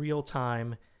is real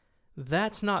time,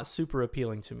 that's not super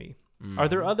appealing to me. Mm-hmm. Are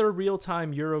there other real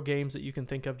time Euro games that you can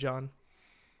think of, John?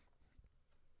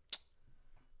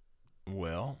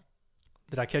 Well,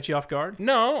 did I catch you off guard?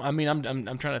 No, I mean I'm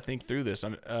trying to think through this.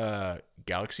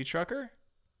 Galaxy Trucker.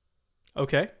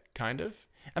 Okay. Kind of.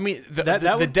 I mean the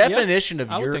definition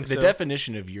of Euro. The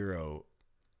definition of Euro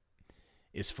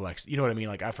is flex. You know what I mean?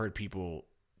 Like I've heard people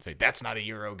say that's not a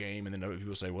Euro game, and then other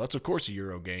people say, well, that's of course a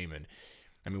Euro game. And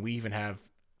I mean we even have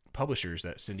publishers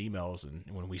that send emails, and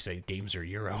when we say games are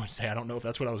Euro, and say I don't know if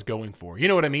that's what I was going for. You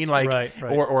know what I mean? Like right.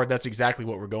 or that's exactly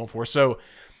what we're going for. So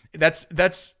that's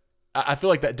I feel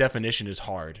like that definition is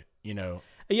hard.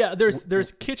 Yeah,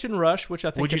 there's Kitchen Rush, which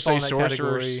I think would you say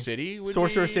Sorcerer City?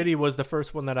 Sorcerer City was the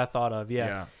first one that I thought of.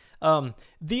 Yeah.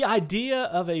 The idea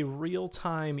of a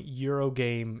real-time Euro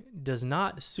game does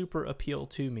not super appeal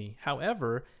to me.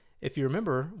 However, if you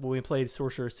remember when we played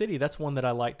Sorcerer City, that's one that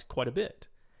I liked quite a bit.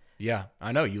 Yeah,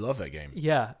 I know. You love that game.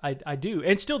 Yeah, I do,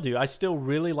 and still do. I still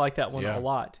really like that one a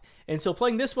lot. And so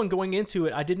playing this one, going into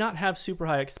it, I did not have super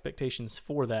high expectations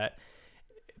for that.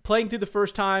 Playing through the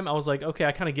first time, I was like, okay,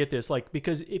 I kind of get this. Like,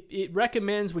 because it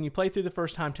recommends when you play through the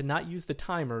first time to not use the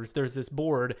timers. There's this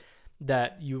board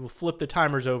that you will flip the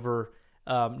timers over,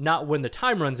 not when the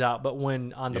time runs out, but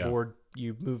when on the board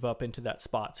you move up into that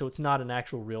spot. So it's not an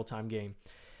actual real-time game.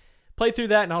 Played through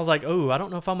that, and I was like, oh, I don't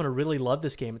know if I'm going to really love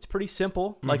this game. It's pretty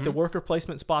simple. Mm-hmm. Like, the worker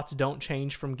placement spots don't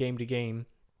change from game to game.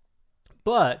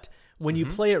 But when you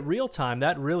play it real time,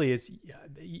 that really is...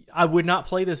 I would not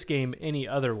play this game any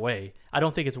other way. I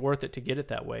don't think it's worth it to get it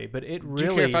that way, but it really... Do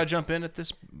you care if I jump in at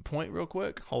this point real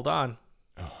quick? Hold on.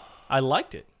 I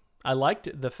liked it. I liked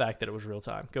the fact that it was real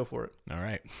time. Go for it. All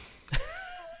right.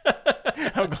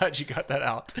 I'm glad you got that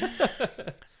out.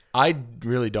 I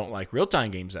really don't like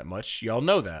real-time games that much. Y'all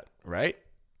know that, right?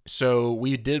 So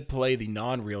we did play the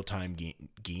non-real-time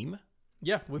game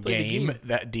Yeah, we played the game.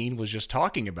 that Dean was just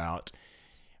talking about.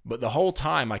 But the whole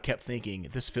time I kept thinking,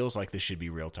 this feels like this should be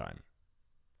real-time.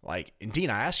 Like, and Dean,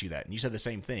 I asked you that, and you said the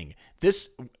same thing.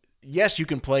 Yes, you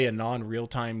can play a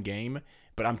non-real-time game,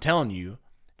 but I'm telling you,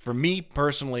 for me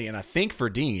personally, and I think for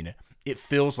Dean, it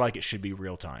feels like it should be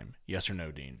real-time. Yes or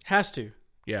no, Dean? Has to.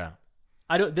 Yeah.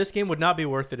 This game would not be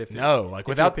worth it if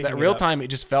without that real time, it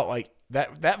just felt like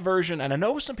that version. And I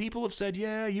know some people have said,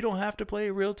 yeah, you don't have to play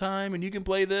it real time and you can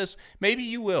play this. Maybe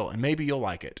you will, and maybe you'll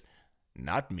like it.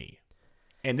 Not me.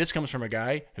 And this comes from a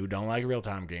guy who don't like real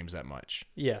time games that much.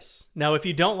 Yes. Now, if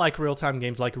you don't like real time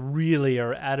games, like really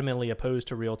are adamantly opposed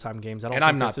to real time games, I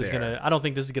don't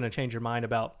think this is gonna change your mind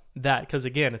about that, because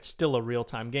again, it's still a real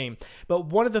time game. But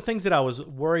one of the things that I was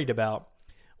worried about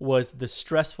was the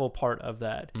stressful part of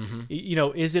that. Mm-hmm. You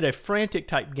know, is it a frantic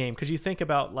type game? Because you think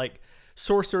about like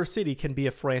Sorcerer City can be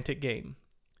a frantic game.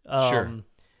 Sure.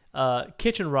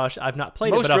 Kitchen Rush, I've not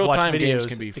played Most it, but I've watched real-time videos. games It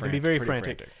can be very pretty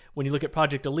frantic. When you look at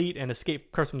Project Elite and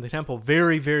Escape Curse from the Temple,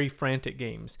 very, very frantic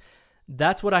games.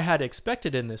 That's what I had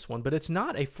expected in this one, but it's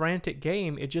not a frantic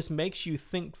game. It just makes you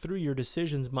think through your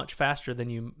decisions much faster than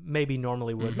you maybe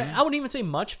normally would. Mm-hmm. I wouldn't even say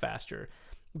much faster,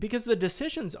 because the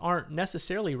decisions aren't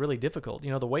necessarily really difficult.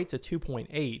 You know, the weight's a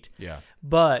 2.8. Yeah.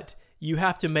 But you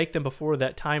have to make them before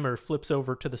that timer flips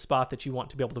over to the spot that you want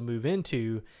to be able to move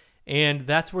into. And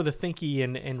that's where the thinky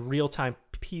and real-time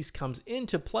piece comes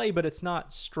into play, but it's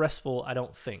not stressful, I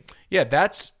don't think. Yeah,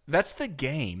 that's the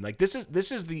game. Like this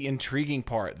is the intriguing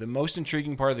part. The most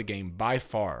intriguing part of the game by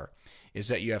far is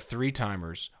that you have 3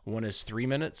 timers. One is 3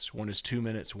 minutes, one is 2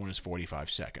 minutes, one is 45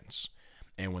 seconds.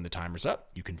 And when the timer's up,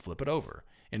 you can flip it over.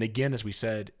 And again, as we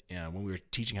said when we were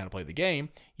teaching how to play the game,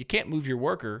 you can't move your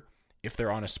worker if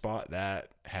they're on a spot that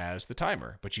has the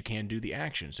timer, but you can do the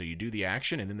action. So you do the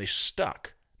action and then they're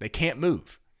stuck. They can't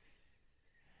move.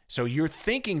 So you're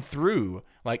thinking through,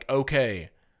 like,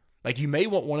 okay, like you may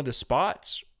want one of the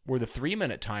spots where the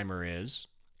 3-minute timer is.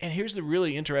 And here's the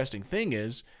really interesting thing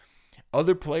is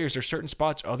there's certain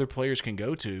spots other players can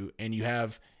go to, and you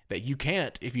have that you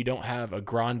can't if you don't have a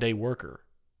grande worker.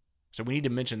 So we need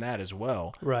to mention that as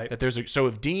well. Right. So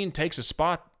if Dean takes a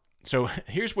spot, so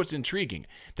here's what's intriguing.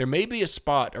 There may be a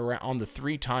spot around on the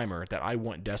 3 timer that I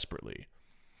want desperately.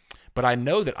 But I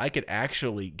know that I could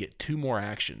actually get 2 more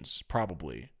actions,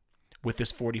 probably, with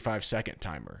this 45-second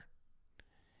timer.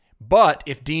 But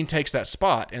if Dean takes that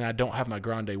spot and I don't have my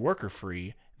grande worker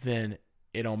free, then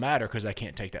it don't matter because I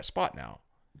can't take that spot now.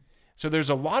 So there's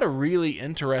a lot of really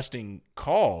interesting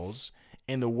calls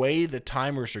in the way the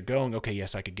timers are going. Okay,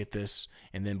 yes, I could get this.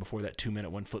 And then before that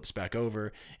 2-minute one flips back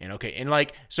over. And okay, and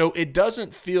like, so it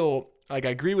doesn't feel like,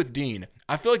 I agree with Dean.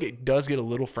 I feel like it does get a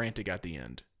little frantic at the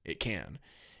end. It can.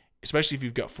 Especially if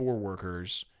you've got 4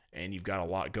 workers and you've got a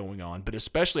lot going on, but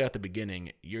especially at the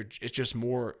beginning, it's just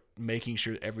more making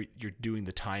sure you're doing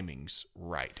the timings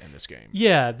right in this game.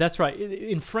 Yeah, that's right.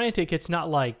 In frantic, it's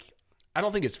not like I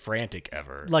don't think it's frantic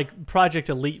ever. Like Project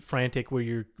Elite frantic, where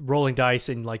you're rolling dice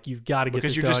and like you've got to get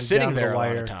because this you're done just sitting down there the a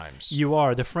wire. lot of times. You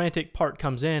are. The frantic part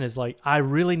comes in is like, I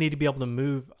really need to be able to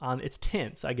move on. It's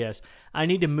tense, I guess. I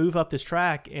need to move up this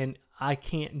track and I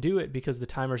can't do it because the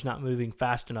timer's not moving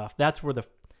fast enough. That's where the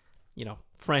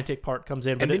frantic part comes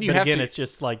in. But then it's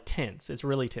just like tense. It's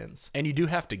really tense. And you do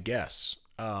have to guess.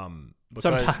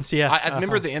 Sometimes, yeah. I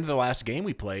remember at the end of the last game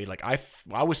we played, like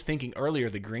I was thinking earlier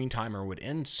the green timer would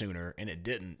end sooner, and it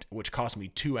didn't, which cost me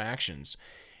 2 actions.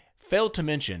 Failed to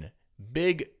mention,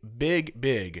 big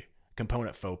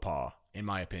component faux pas, in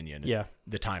my opinion. Yeah.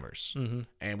 The timers. Mm-hmm.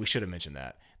 And we should have mentioned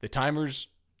that. The timers...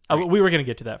 we were going to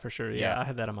get to that for sure. Yeah, I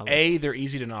had that on my list. They're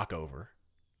easy to knock over.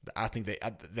 I think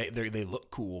they look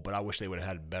cool, but I wish they would have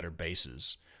had better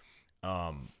bases.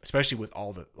 Especially with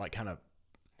all the, like, kind of,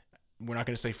 we're not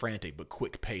going to say frantic, but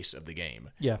quick pace of the game.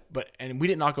 Yeah. And we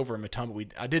didn't knock over him a ton,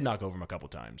 but I did knock over him a couple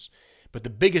times. But the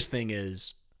biggest thing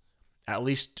is, at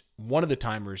least one of the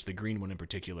timers, the green one in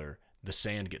particular, the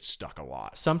sand gets stuck a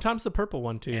lot. Sometimes the purple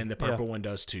one too. And the purple one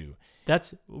does too.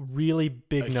 That's really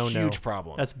big no-no. Huge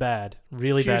problem. That's bad.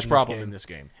 Really bad. Huge problem in this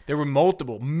game. There were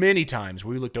many times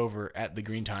where we looked over at the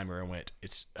green timer and went,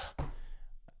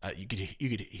 you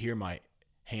could hear my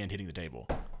hand hitting the table.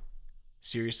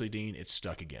 Seriously, Dean, it's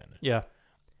stuck again. Yeah.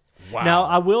 Wow. Now,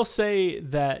 I will say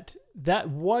that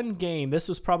one game, this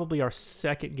was probably our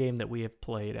second game that we have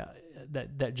played,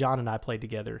 that John and I played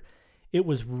together. It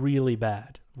was really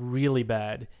bad. Really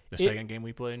bad. The second game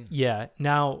we played? Yeah.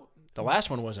 Now, The last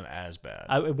one wasn't as bad.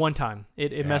 One time.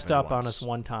 It messed happened up on once. us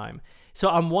one time. So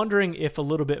I'm wondering if a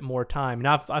little bit more time.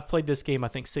 Now, I've played this game, I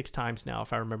think, 6 times now,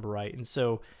 if I remember right. And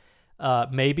so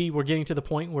maybe we're getting to the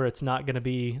point where it's not going to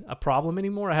be a problem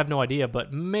anymore. I have no idea.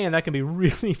 But, man, that can be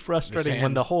really frustrating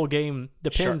when the whole game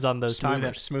depends on those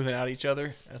timers. Smoothing out each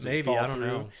other as they Maybe, fall I don't through.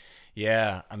 know.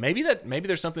 Yeah, maybe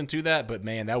there's something to that, but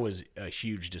man, that was a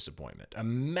huge disappointment, a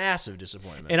massive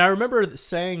disappointment. And I remember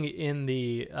saying in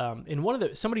the in one of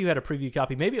the somebody who had a preview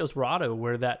copy, maybe it was Rado,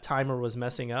 where that timer was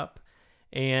messing up,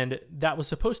 and that was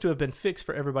supposed to have been fixed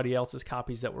for everybody else's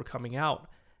copies that were coming out.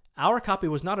 Our copy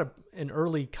was not an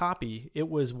early copy; it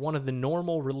was one of the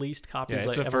normal released copies yeah,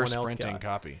 it's that a everyone first else printing got.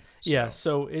 copy. Yeah,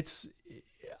 so it's.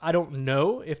 I don't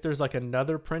know if there's like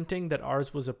another printing that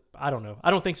ours was I don't know. I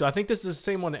don't think so. I think this is the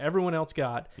same one that everyone else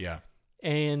got. Yeah.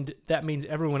 And that means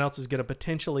everyone else is going to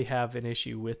potentially have an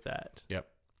issue with that.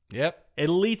 Yep. At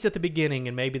least at the beginning,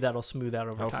 and maybe that'll smooth out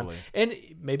over Hopefully. time. And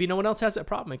maybe no one else has that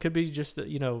problem. It could be just that,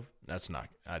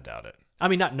 I doubt it. I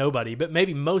mean, not nobody, but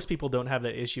maybe most people don't have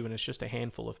that issue, and it's just a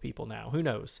handful of people now. Who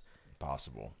knows?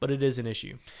 Possible. But it is an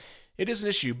issue. It is an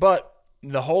issue, but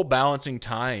the whole balancing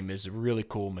time is a really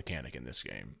cool mechanic in this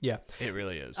game. Yeah. It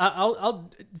really is.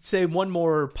 I'll say one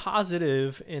more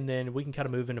positive, and then we can kind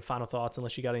of move into final thoughts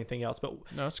unless you got anything else. But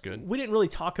no, that's good. We didn't really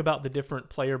talk about the different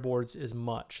player boards as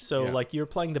much. So, like, you're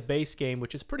playing the base game,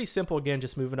 which is pretty simple. Again,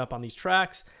 just moving up on these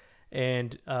tracks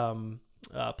and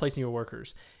placing your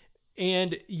workers.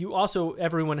 And you also,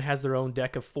 everyone has their own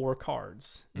deck of 4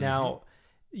 cards. Mm-hmm. Now,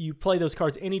 you play those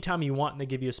cards anytime you want, and they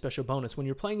give you a special bonus. When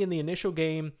you're playing in the initial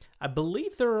game, I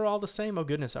believe they're all the same. Oh,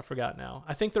 goodness, I forgot now.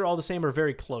 I think they're all the same or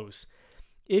very close.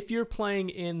 If you're playing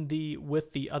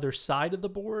with the other side of the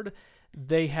board,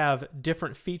 they have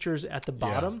different features at the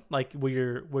bottom, like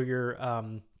where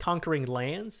you're conquering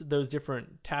lands, those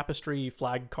different tapestry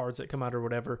flag cards that come out or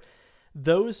whatever.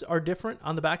 Those are different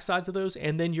on the back sides of those,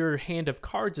 and then your hand of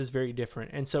cards is very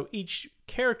different. And so each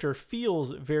character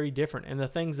feels very different, and the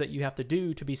things that you have to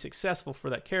do to be successful for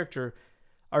that character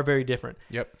are very different.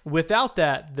 Yep. Without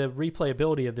that, the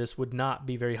replayability of this would not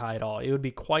be very high at all. It would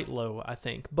be quite low, I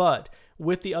think. But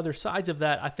with the other sides of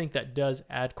that, I think that does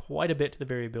add quite a bit to the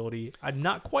variability. I'm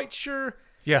not quite sure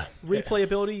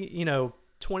replayability,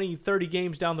 20, 30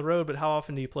 games down the road, but how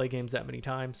often do you play games that many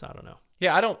times? I don't know.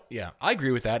 I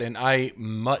agree with that, and I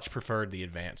much preferred the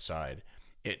advanced side.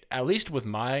 At least with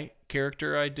my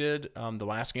character I did, the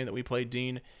last game that we played,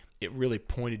 Dean, it really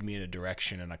pointed me in a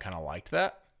direction, and I kind of liked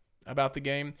that about the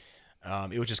game.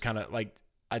 It was just kind of like,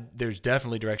 there's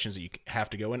definitely directions that you have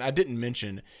to go, and I didn't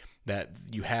mention that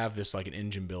you have this like an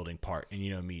engine building part,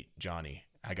 and me, Johnny,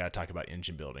 I got to talk about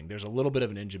engine building. There's a little bit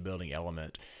of an engine building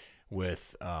element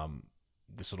with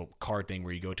this little card thing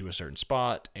where you go to a certain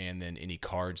spot, and then any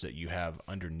cards that you have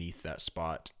underneath that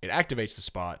spot, it activates the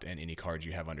spot and any cards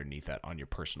you have underneath that on your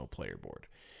personal player board.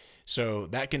 So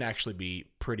that can actually be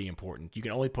pretty important. You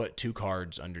can only put 2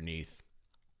 cards underneath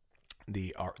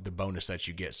the bonus that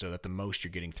you get, so that the most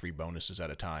you're getting 3 bonuses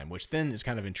at a time, which then is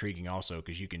kind of intriguing also,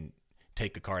 because you can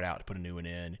take a card out to put a new one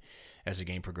in. As the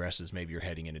game progresses, maybe you're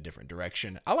heading in a different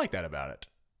direction. I like that about it.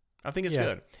 I think it's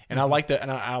good. And I like that,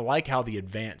 and I like how the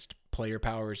advanced player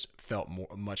powers felt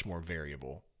much more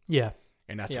variable. Yeah.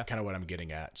 And that's kind of what I'm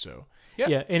getting at. So,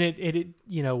 yeah. And it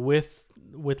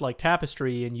with like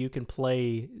Tapestry, and you can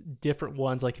play different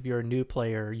ones. Like if you're a new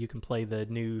player, you can play the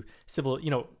new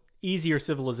easier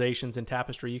civilizations in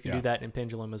Tapestry. You can do that in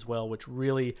Pendulum as well, which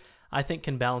really, I think,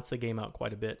 can balance the game out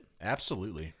quite a bit.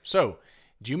 Absolutely. So,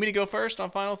 do you want me to go first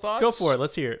on final thoughts? Go for it.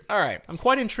 Let's hear it. All right. I'm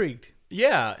quite intrigued.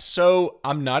 Yeah. So,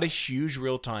 I'm not a huge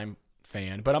real-time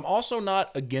fan, but I'm also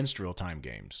not against real-time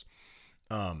games.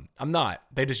 I'm not.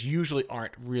 They just usually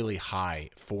aren't really high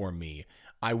for me.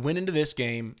 I went into this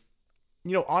game,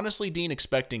 honestly, Dean,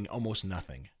 expecting almost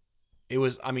nothing.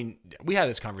 We had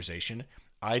this conversation.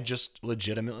 I just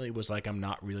legitimately was like, I'm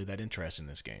not really that interested in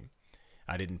this game.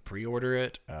 I didn't pre-order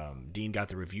it. Dean got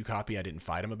the review copy. I didn't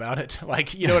fight him about it.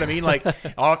 Like, you know what I mean? Like,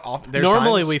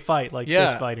 normally we fight, like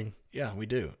fist fighting. Yeah, we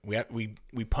do.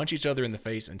 We punch each other in the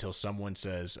face until someone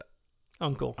says,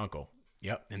 Uncle.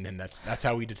 Yep, and then that's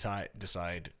how we decide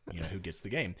who gets the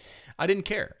game. I didn't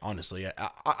care, honestly.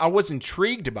 I was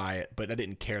intrigued by it, but I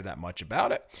didn't care that much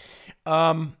about it.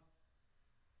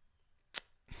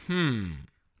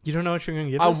 You don't know what you're going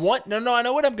to give us? No, I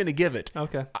know what I'm going to give it.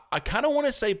 Okay. I kind of want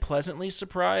to say pleasantly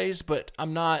surprised, but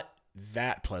I'm not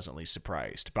that pleasantly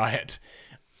surprised by it.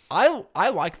 I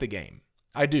like the game.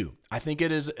 I do. I think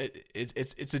it is.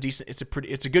 It's a decent.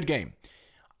 It's a good game.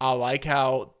 I like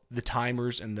how the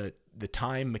timers and the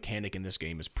time mechanic in this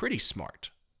game is pretty smart.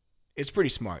 It's pretty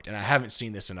smart, and I haven't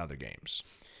seen this in other games.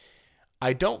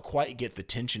 I don't quite get the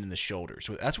tension in the shoulders.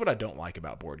 That's what I don't like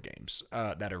about board games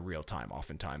that are real time.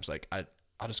 Oftentimes, like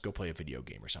I'll just go play a video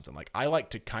game or something. Like I like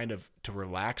to kind of to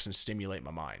relax and stimulate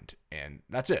my mind, and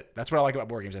that's it. That's what I like about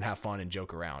board games, and have fun and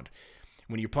joke around.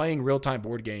 When you're playing real time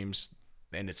board games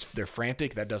and they're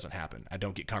frantic, that doesn't happen. I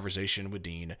don't get conversation with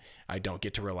Dean. I don't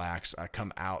get to relax. I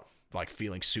come out like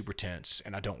feeling super tense,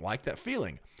 and I don't like that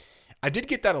feeling. I did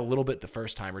get that a little bit the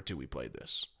first time or two we played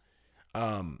this.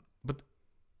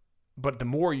 But the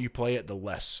more you play it, the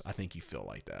less I think you feel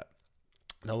like that.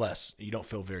 The less you don't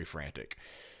feel very frantic.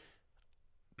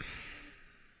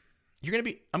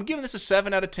 I'm giving this a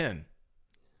 7 out of 10.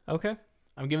 Okay.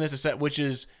 I'm giving this a set, which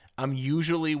is, I'm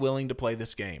usually willing to play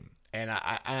this game. And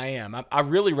I am. I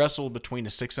really wrestled between a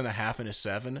 6.5 and a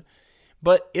 7.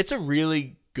 But it's a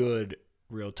really good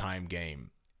real-time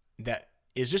game that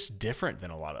is just different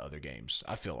than a lot of other games,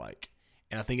 I feel like.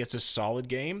 And I think it's a solid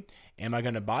game. Am I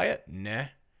going to buy it? Nah.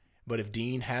 But if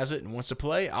Dean has it and wants to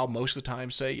play, I'll most of the time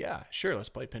say, yeah, sure, let's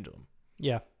play Pendulum.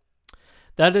 Yeah.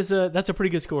 That's a pretty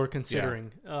good score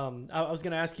considering. Yeah. I was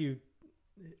going to ask you,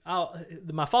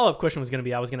 my follow-up question was going to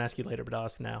be, I was going to ask you later, but I'll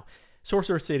ask now.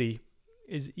 Sorcerer City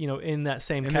is, in that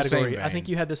same category. I think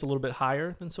you had this a little bit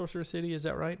higher than Sorcerer City. Is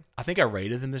that right? I think I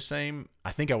rated them the same.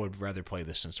 I think I would rather play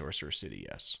this than Sorcerer City,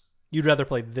 yes. You'd rather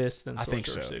play this than Sorcerer City?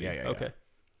 I think so. City? Yeah. Okay.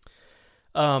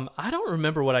 I don't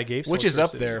remember what I gave Sorcerer Which is up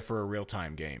City. there for a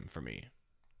real-time game for me.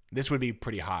 This would be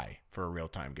pretty high for a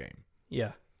real-time game.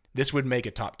 Yeah. This would make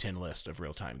a top 10 list of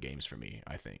real-time games for me,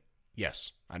 I think.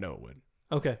 Yes, I know it would.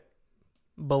 Okay.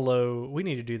 Below, we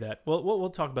need to do that. We'll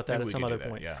talk about that at some other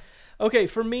point. Yeah. Okay,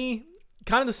 for me,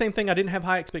 kind of the same thing. I didn't have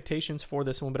high expectations for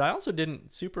this one, but I also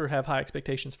didn't super have high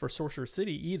expectations for Sorcerer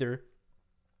City either.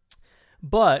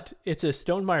 But it's a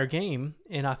Stonemaier game,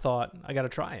 and I thought, I got to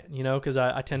try it, because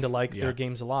I tend to like their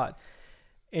games a lot.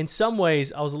 In some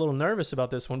ways, I was a little nervous about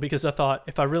this one because I thought,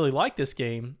 if I really like this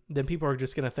game, then people are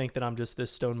just going to think that I'm just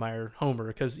this Stonemaier homer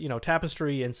because,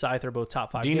 Tapestry and Scythe are both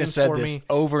top 5 Dean games has for said this me.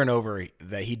 over and over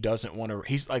that he doesn't want to.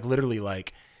 He's like literally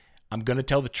like, I'm going to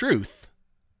tell the truth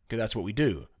because that's what we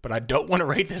do. But I don't want to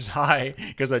rate this high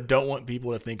because I don't want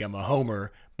people to think I'm a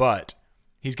homer. But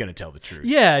he's going to tell the truth.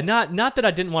 Yeah, not that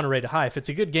I didn't want to rate it high. If it's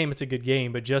a good game, it's a good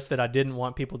game. But just that I didn't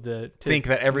want people to think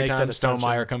that every time Stonemaier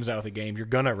Stonemaier comes out with a game, you're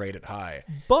going to rate it high.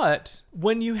 But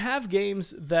when you have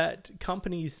games that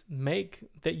companies make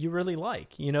that you really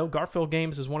like, Garfield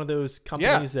Games is one of those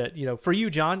companies that, for you,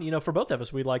 John, for both of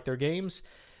us, we like their games.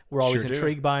 We're always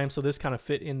intrigued by them. So this kind of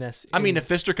fit in this. I mean, if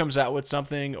Pfister comes out with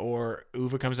something or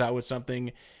Uwe comes out with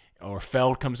something or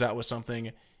Feld comes out with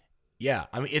something, yeah,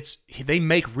 I mean, they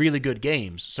make really good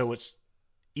games. So it's,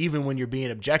 even when you're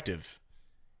being objective,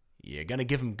 you're going to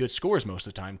give them good scores most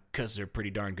of the time because they're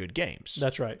pretty darn good games.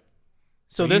 That's right.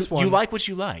 So this one, you like what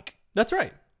you like. That's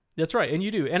right. That's right. And you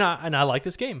do. And I like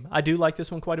this game. I do like this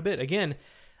one quite a bit. Again,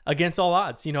 against all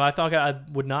odds. I thought I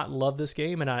would not love this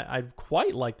game, and I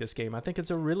quite like this game. I think it's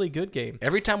a really good game.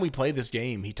 Every time we play this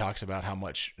game, he talks about how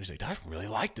much, he's like, I really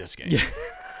like this game.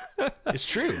 Yeah. It's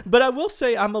true. But I will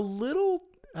say I am a little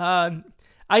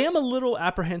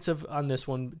apprehensive on this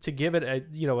one to give it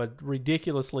a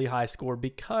ridiculously high score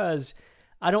because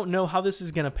I don't know how this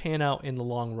is going to pan out in the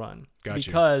long run. Gotcha.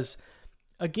 Because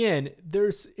again,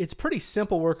 it's pretty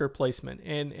simple worker placement,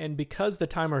 and because the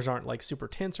timers aren't like super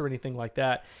tense or anything like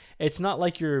that, it's not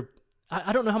like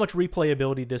I don't know how much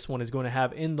replayability this one is going to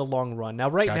have in the long run. Now,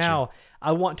 now,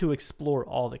 I want to explore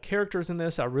all the characters in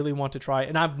this. I really want to try,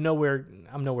 and I'm nowhere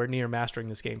near mastering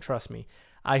this game. Trust me.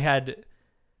 I had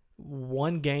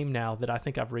one game now that I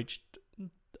think I've reached.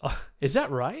 Is that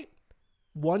right?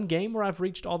 One game where I've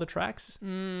reached all the tracks?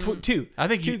 Two. I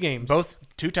think two games. Both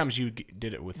 2 times you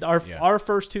did it with our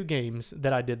first 2 games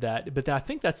that I did that, but I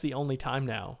think that's the only time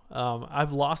now.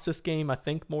 I've lost this game, I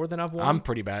think, more than I've won. I'm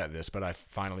pretty bad at this, but I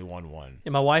finally won one.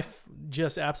 And my wife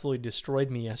just absolutely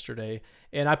destroyed me yesterday.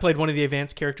 And I played one of the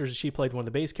advanced characters, and she played one of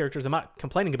the base characters. I'm not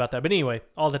complaining about that, but anyway,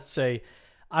 all that to say,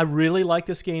 I really like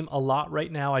this game a lot right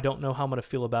now. I don't know how I'm going to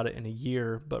feel about it in a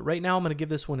year, but right now I'm going to give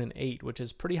this one an 8, which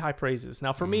is pretty high praises.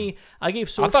 Now, for me, I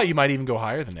thought you might even go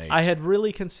higher than 8. I had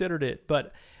really considered it,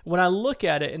 but when I look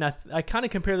at it, and I kind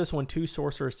of compare this one to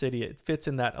Sorcerer City, it fits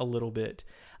in that a little bit.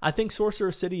 I think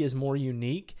Sorcerer City is more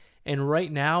unique, and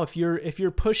right now, if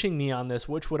you're pushing me on this,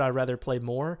 which would I rather play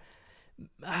more?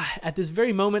 At this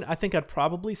very moment, I think I'd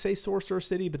probably say Sorcerer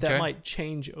City, but that might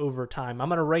change over time. I'm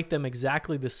going to rate them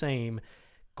exactly the same.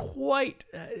 Quite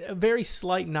a very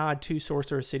slight nod to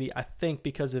Sorcerer City, I think,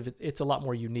 because of it's a lot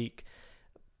more unique.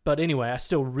 But anyway, I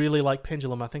still really like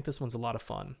Pendulum. I think this one's a lot of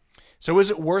fun. So is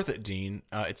it worth it, Dean?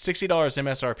 It's $60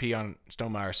 MSRP on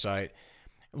Stonemeier's site.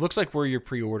 It looks like where you're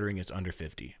pre-ordering is under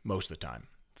 $50 most of the time.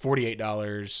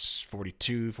 $48,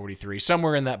 42, 43,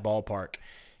 somewhere in that ballpark.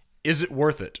 Is it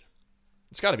worth it?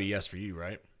 It's got to be yes for you,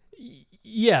 right?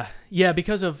 Yeah,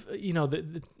 because of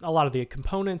a lot of the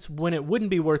components. When it wouldn't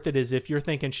be worth it is if you're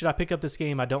thinking, should I pick up this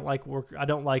game? I don't like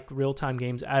real time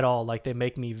games at all. Like they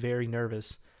make me very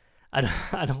nervous. I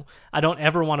don't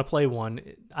ever want to play one.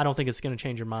 I don't think it's going to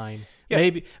change your mind. Yeah.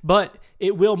 Maybe, but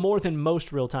it will more than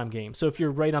most real time games. So if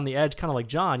you're right on the edge, kind of like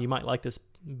John, you might like this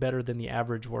better than the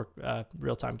average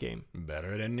real time game.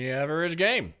 Better than the average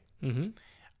game. Mm-hmm.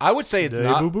 I would say it's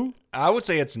not. Boo-boo? I would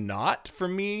say it's not for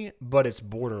me, but it's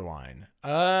borderline.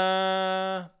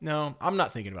 No, I'm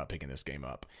not thinking about picking this game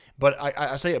up. But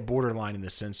I say it borderline in the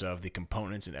sense of the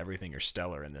components and everything are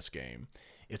stellar in this game.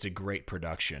 It's a great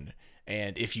production,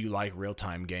 and if you like real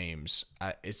time games,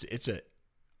 it's a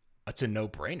no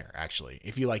brainer actually.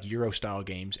 If you like Euro style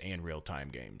games and real time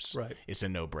games, right, it's a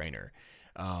no brainer.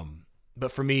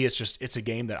 But for me, it's a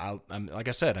game that I'm like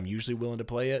I said, I'm usually willing to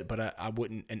play it, but I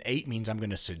wouldn't. An 8 means I'm going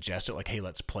to suggest it, like, hey,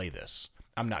 let's play this.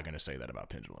 I'm not going to say that about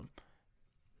Pendulum,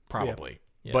 probably.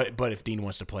 Yeah. But if Dean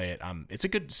wants to play it, it's a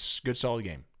good solid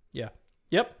game. Yeah.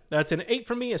 Yep. That's an 8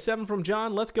 from me, a 7 from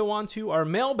John. Let's go on to our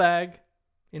mailbag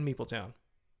in Meepletown.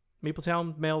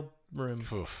 Meepletown mail room.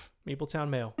 Oof. Meepletown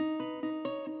mail.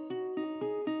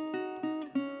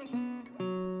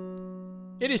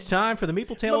 It is time for the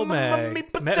Meepletown mag.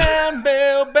 Meepletown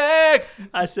mailbag.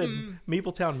 I said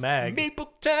Meepletown mag.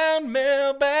 Meepletown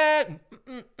mailbag.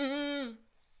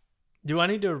 Do I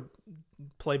need to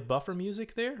play buffer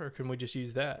music there, or can we just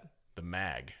use that? The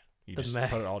mag. You The just mag.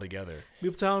 put it all together.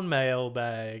 Meepletown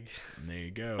mailbag. There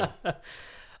you go.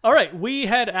 All right, we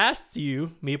had asked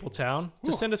you, Meepletown,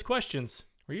 to send us questions.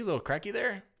 Were you a little cracky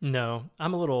there? No,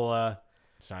 I'm a little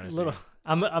Sinus.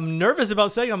 I'm nervous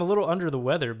about saying I'm a little under the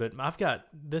weather, but I've got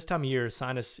this time of year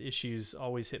sinus issues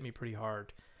always hit me pretty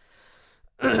hard.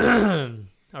 Are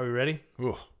we ready?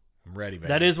 Ooh, I'm ready, baby.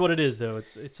 That is what it is, though.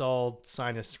 It's all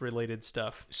sinus related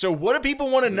stuff. So what do people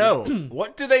want to know?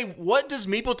 What does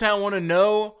Meepletown want to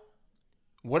know?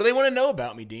 What do they want to know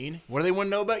about me, Dean? What do they want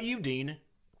to know about you, Dean?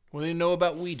 What do they know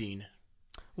about we, Dean?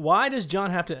 Why does John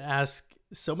have to ask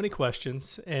so many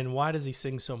questions, and why does he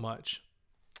sing so much?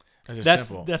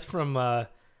 Simple. That's from,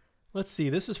 let's see,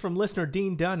 this is from listener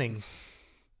Dean Dunning.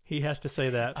 He has to say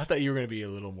that. I thought you were going to be a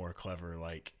little more clever,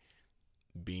 like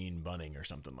Bean Bunning or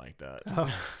something like that.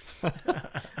 Oh.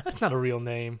 That's not a real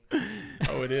name.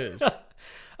 Oh, it is.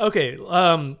 Okay,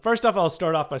 first off, I'll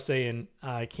start off by saying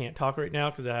I can't talk right now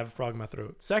because I have a frog in my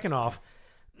throat. Second off,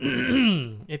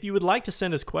 if you would like to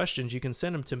send us questions, you can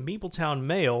send them to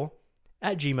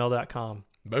meepletownmail@gmail.com.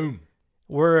 Boom.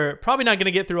 We're probably not going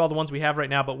to get through all the ones we have right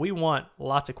now, but we want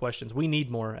lots of questions. We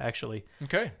need more, actually.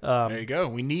 Okay. There you go.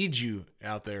 We need you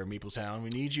out there, Meepletown. We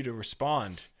need you to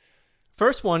respond.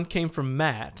 First one came from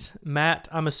Matt. Matt,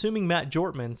 I'm assuming Matt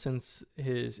Jortman, since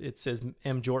it says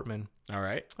M. Jortman. All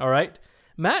right. All right.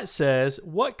 Matt says,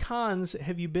 what cons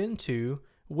have you been to?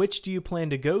 Which do you plan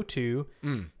to go to?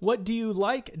 What do you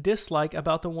dislike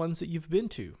about the ones that you've been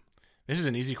to? This is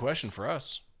an easy question for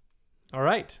us. All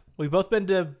right. We've both been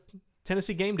to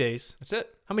Tennessee Game Days. That's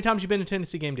it. How many times have you been to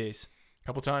Tennessee Game Days? A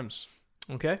couple times.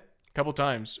 Okay. Couple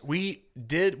times. We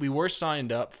were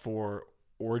signed up for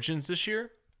Origins this year,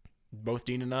 both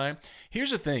Dean and I. Here's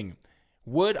the thing.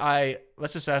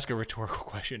 Let's just ask a rhetorical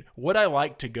question. Would I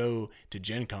like to go to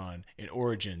Gen Con and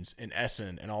Origins and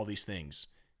Essen and all these things?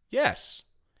 Yes.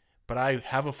 But I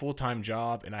have a full-time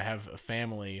job and I have a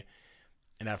family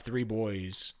and I have 3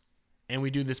 boys and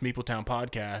we do this Meepletown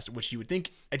podcast, which you would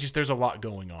think there's a lot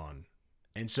going on.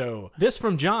 And so this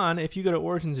from John, if you go to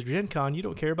Origins or Gen Con, you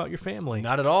don't care about your family.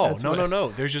 Not at all. No.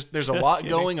 There's a lot kidding.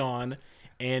 going on.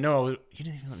 And no, you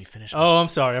didn't even let me finish. I'm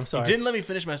sorry. You didn't let me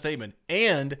finish my statement.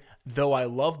 And though I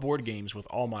love board games with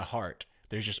all my heart,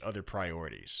 there's just other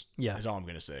priorities. Yeah. Is all I'm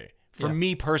going to say. For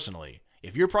me personally,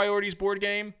 if your priority is board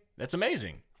game, that's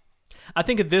amazing. I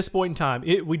think at this point in time,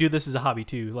 we do this as a hobby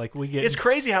too. Like it's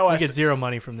crazy how we get zero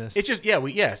money from this. It's just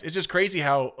it's just crazy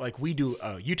how like we do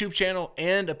a YouTube channel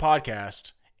and a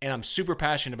podcast, and I'm super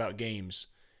passionate about games,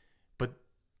 but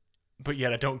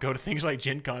yet I don't go to things like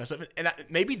Gen Con and stuff. And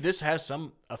maybe this has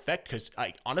some effect because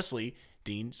honestly,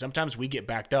 Dean, sometimes we get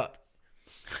backed up.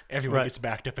 Everyone gets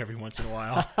backed up every once in a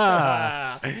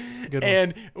while. Good one.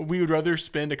 And we would rather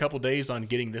spend a couple days on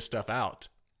getting this stuff out.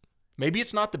 Maybe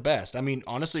it's not the best. I mean,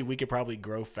 honestly, we could probably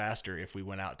grow faster if we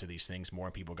went out to these things more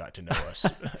and people got to know us.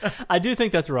 I do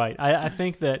think that's right. I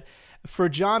think that for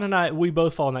John and I, we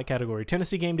both fall in that category.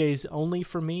 Tennessee Game Days only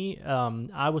for me.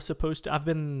 I've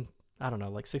been, I don't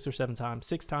know, like 6 or 7 times.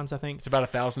 6 times, I think. It's about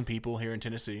 1,000 people here in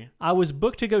Tennessee. I was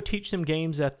booked to go teach some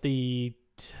games at the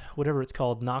whatever it's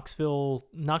called,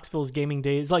 Knoxville's gaming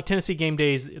days, like Tennessee game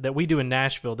days that we do in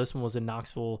Nashville. This one was in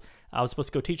Knoxville. I was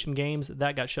supposed to go teach some games.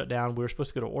 That got shut down. We were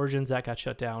supposed to go to Origins. That got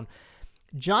shut down.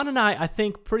 John and I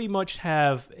think, pretty much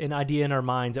have an idea in our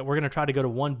minds that we're going to try to go to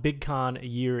one big con a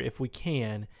year if we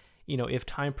can, if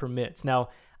time permits. Now,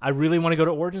 I really want to go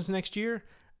to Origins next year.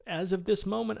 As of this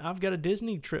moment, I've got a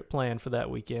Disney trip planned for that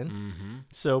weekend. Mm-hmm.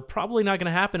 So probably not going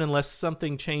to happen unless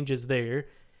something changes there.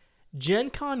 Gen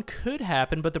Con could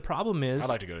happen, but the problem is I'd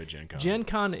like to go to Gen Con. Gen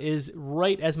Con is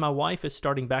right as my wife is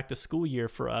starting back to school year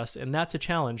for us, and that's a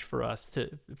challenge for us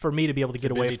for me to be able to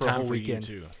get away for a whole weekend.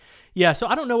 You too. Yeah, so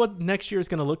I don't know what next year is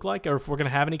going to look like, or if we're going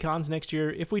to have any cons next year.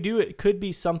 If we do, it could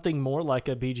be something more like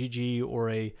a BGG or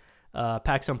a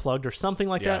PAX Unplugged or something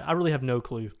like that. I really have no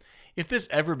clue. If this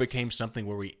ever became something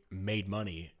where we made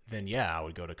money, then I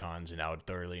would go to cons and I would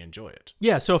thoroughly enjoy it.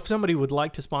 Yeah, so if somebody would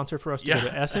like to sponsor for us to go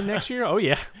to Essen next year,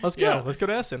 let's go. Yeah. Let's go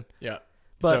to Essen. Yeah.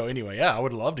 But so anyway, I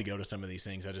would love to go to some of these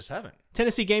things. I just haven't.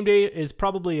 Tennessee Game Day is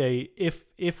probably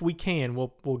if we can,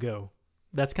 we'll go.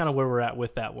 That's kind of where we're at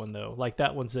with that one, though. Like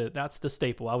that one's that's the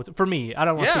staple. For me, I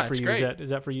don't want to speak for you. Great. Is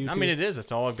that for you too? I mean, it is.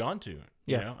 That's all I've gone to.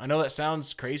 Yeah. I know that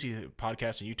sounds crazy.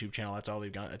 Podcast and YouTube channel. That's all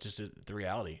they've gone. That's just the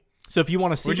reality. So if you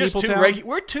want to see, We're just Mapletown,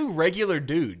 we're two regular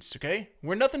dudes. Okay,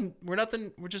 we're nothing. We're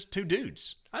just two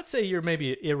dudes. I'd say you're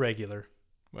maybe irregular.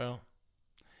 Well,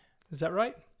 is that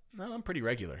right? no, I'm pretty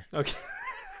regular. Okay.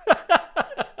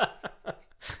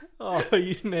 Oh,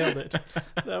 you nailed it.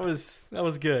 That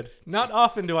was good. Not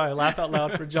often do I laugh out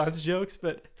loud for John's jokes,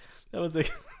 but that was a.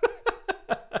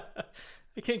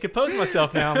 I can't compose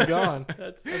myself now. I'm gone.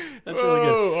 That's really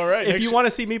good. All right. If you want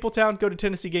to see Mapletown, go to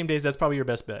Tennessee Game Days. That's probably your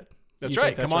best bet. That's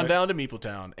right. Come on down to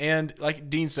Mapletown. And like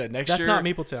Dean said, next year. That's not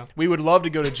Mapletown. We would love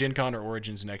to go to Gen Con or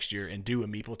Origins next year and do a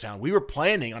Mapletown. We were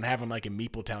planning on having like a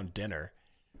Mapletown dinner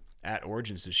at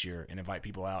Origins this year and invite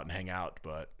people out and hang out,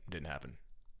 but it didn't happen.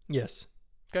 Yes.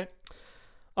 Okay.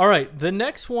 All right. The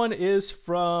next one is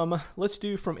from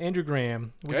Andrew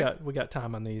Graham. Okay. We got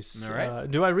time on these. All right.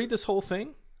 Do I read this whole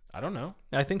thing? I don't know.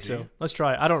 I think so. you? Let's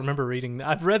try. I don't remember reading.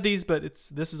 I've read these, but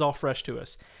this is all fresh to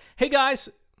us. Hey guys,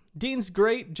 Dean's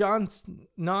great. John's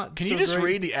not. Can so you just great.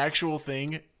 read the actual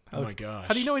thing? Oh my gosh.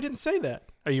 How do you know he didn't say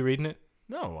that? Are you reading it?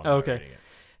 No. I'm Oh, not okay. reading it.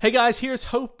 Hey guys, here's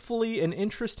hopefully an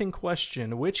interesting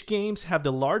question. Which games have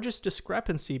the largest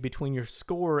discrepancy between your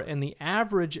score and the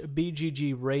average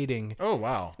BGG rating? Oh,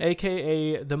 wow.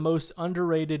 AKA the most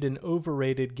underrated and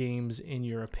overrated games in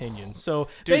your opinion. So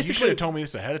Dude, you basically, should have told me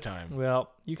this ahead of time.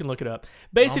 well, you can look it up.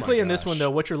 Basically, in this gosh. one though,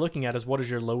 what you're looking at is what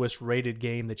is your lowest rated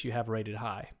game that you have rated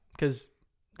high, because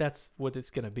that's what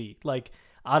it's going to be. Like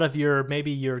out of your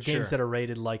games Sure. that are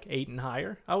rated like 8 and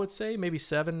higher, I would say maybe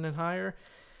 7 and higher.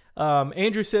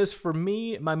 Andrew says, for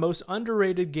me, my most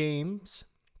underrated games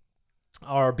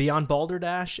are Beyond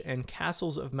Balderdash and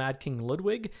Castles of Mad King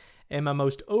Ludwig, and my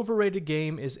most overrated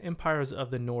game is Empires of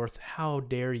the North. How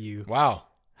dare you? Wow.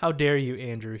 How dare you,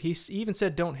 Andrew? He even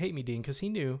said, "Don't hate me, Dean," because he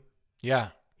knew Yeah.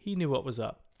 what was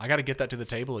up. I got to get that to the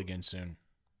table again soon.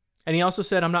 And he also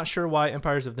said, "I'm not sure why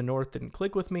Empires of the North didn't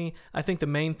click with me. I think the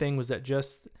main thing was that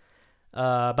just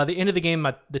by the end of the game,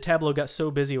 the tableau got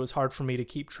so busy it was hard for me to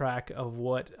keep track of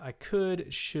what I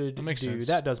should That makes do." sense.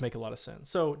 That does make a lot of sense.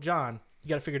 So, John, you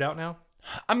got it figured out now?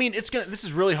 I mean, this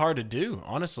is really hard to do,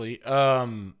 honestly.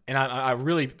 And I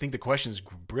really think the question is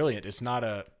brilliant. It's not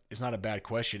a bad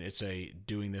question. It's a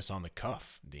doing this on the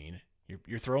cuff, Dean.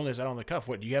 You're throwing this out on the cuff.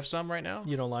 What, do you have some right now?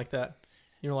 You don't like that?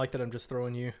 You don't like that I'm just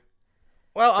throwing you?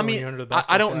 Well, I throwing mean, you under the bus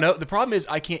I like don't that? know. The problem is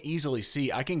I can't easily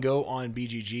see. I can go on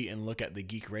BGG and look at the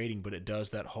geek rating, but it does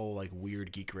that whole like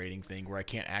weird geek rating thing where I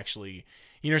can't actually,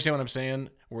 you understand what I'm saying?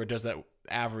 Where it does that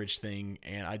average thing,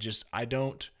 and I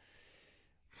don't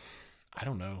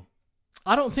know.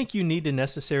 I don't think you need to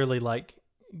necessarily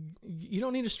you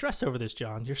don't need to stress over this,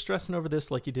 John. You're stressing over this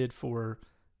like you did for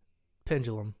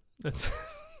Pendulum. That's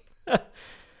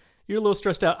you're a little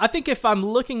stressed out. I think if I'm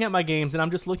looking at my games and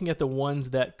I'm just looking at the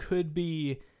ones that could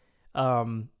be,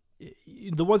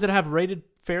 the ones that I have rated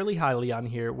fairly highly on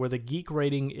here, where the geek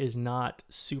rating is not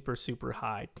super, super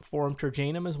high. Forum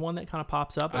Turganum is one that kind of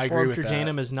pops up. I agree Forum with that.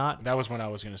 Turganum is not, That was what I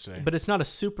was going to say. but it's not a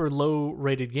super low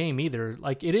rated game either.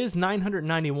 Like it is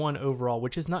 991 overall,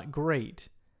 which is not great,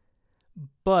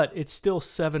 but it's still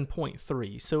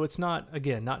 7.3. So it's not,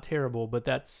 again, not terrible, but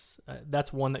that's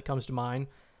one that comes to mind.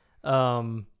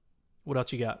 What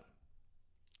else you got?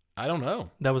 I don't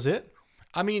know. That was it?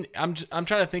 I mean, I'm trying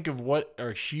to think of what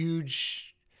are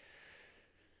huge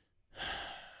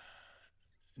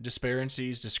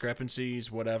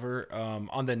discrepancies, whatever.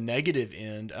 On the negative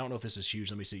end, I don't know if this is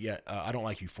huge. Let me see. Yeah, I don't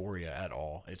like Euphoria at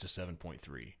all. It's a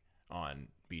 7.3 on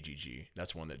BGG.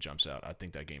 That's one that jumps out. I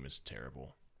think that game is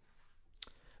terrible.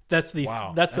 That's the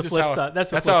Wow. that's the flip side.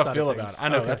 That's how I side feel of about things. it. I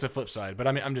know Okay. that's a flip side, but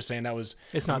I mean, I'm just saying that was.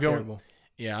 It's not I'm going- terrible.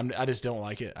 Yeah, I just don't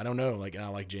like it. I don't know. Like, and I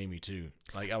like Jamie too.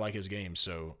 Like, I like his game.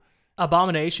 So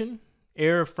Abomination,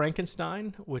 Heir of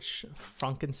Frankenstein, which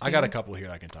Frankenstein. I got a couple here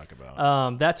I can talk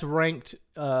about. That's ranked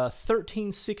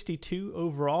 1362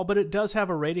 overall, but it does have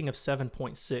a rating of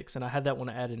 7.6, and I had that one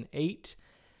at an 8.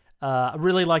 I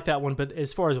really like that one, but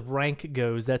as far as rank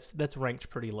goes, that's ranked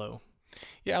pretty low.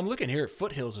 Yeah, I'm looking here.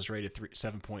 Foothills is rated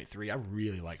 7.3. I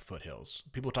really like Foothills.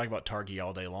 People talk about Targi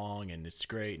all day long, and it's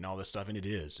great and all this stuff, and it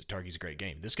is. Targi's a great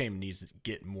game. This game needs to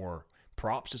get more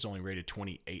props. It's only rated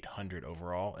 2,800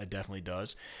 overall. It definitely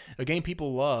does. A game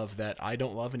people love that I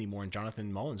don't love anymore, and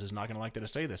Jonathan Mullins is not going to like that I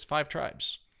say this. 5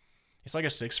 Tribes. It's like a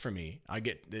 6 for me.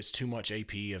 It's too much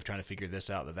AP of trying to figure this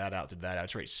out, that out, that out.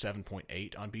 It's rated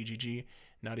 7.8 on BGG.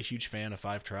 Not a huge fan of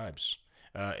 5 Tribes.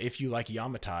 If you like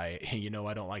Yamatai, you know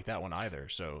I don't like that one either.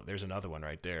 So there's another one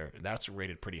right there. That's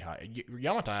rated pretty high.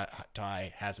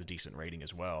 Yamatai has a decent rating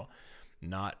as well.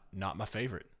 Not my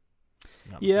favorite.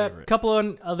 Not my favorite. A couple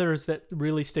of others that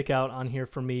really stick out on here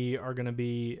for me are going to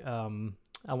be, I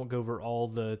won't go over all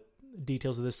the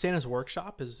details of this. Santa's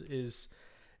Workshop is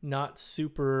not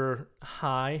super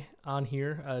high on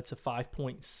here. It's a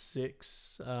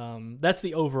 5.6. That's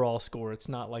the overall score. It's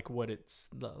not like what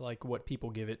people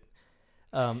give it.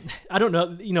 I don't know,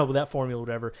 that formula,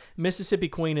 whatever. Mississippi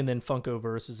Queen and then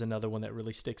Funkoverse is another one that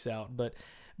really sticks out. But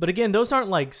again, those aren't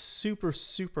like super,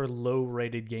 super low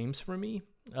rated games for me.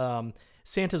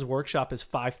 Santa's Workshop is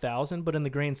 5,000, but in the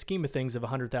grand scheme of things of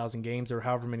 100,000 games or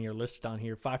however many are listed on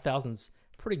here, 5,000's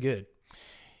pretty good.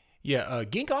 Yeah,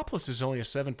 Ginkopolis is only a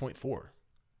 7.4.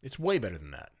 It's way better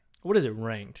than that. What is it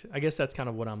ranked? I guess that's kind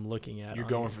of what I'm looking at. You're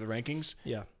going for the rankings?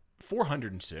 Yeah.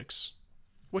 406,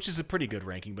 which is a pretty good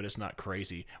ranking, but it's not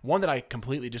crazy. One that I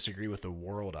completely disagree with the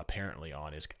world apparently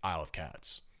on is Isle of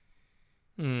Cats.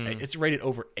 It's rated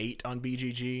over 8 on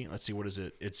BGG. Let's see, what is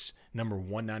it? It's number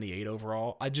 198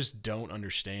 overall. I just don't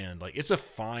understand. Like, it's a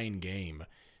fine game.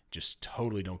 Just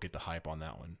totally don't get the hype on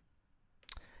that one.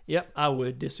 Yep, I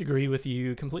would disagree with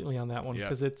you completely on that one Yep.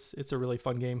 because it's a really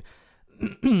fun game.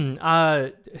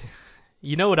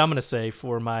 You know what I'm going to say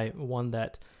for my one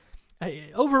that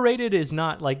overrated is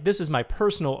not like, this is my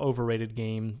personal overrated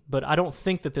game, but I don't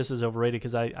think that this is overrated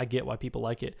because I get why people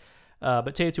like it.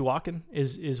 But Teotihuacan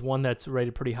is one that's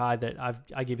rated pretty high that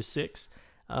I gave a 6.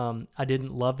 I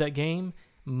didn't love that game.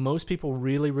 Most people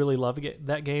really, really love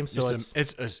that game. So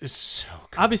it's so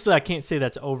good. Obviously I can't say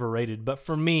that's overrated, but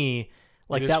for me,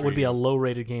 like, that would be a low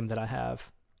rated game that I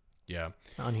have. Yeah.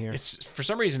 On here. It's for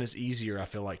some reason it's easier, I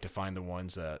feel like, to find the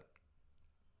ones that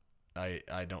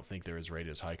I don't think they're as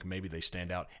rated as high. Maybe they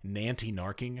stand out. Nanty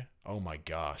Narking. Oh my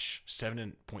gosh.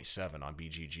 7.7 on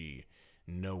BGG.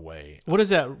 No way. What is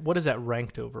that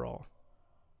ranked overall?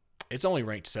 It's only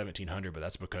ranked 1,700, but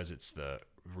that's because it's the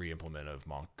re-implement of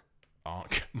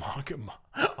Ankh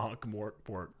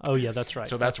Morpork. Oh yeah, that's right.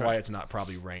 So that's why it's not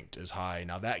probably ranked as high.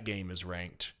 Now that game is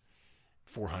ranked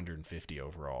 450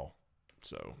 overall.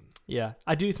 So yeah,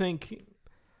 I do think.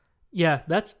 Yeah,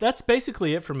 that's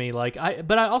basically it for me. Like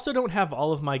but I also don't have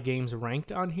all of my games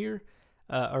ranked on here,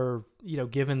 or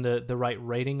given the right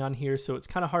rating on here. So it's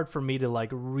kind of hard for me to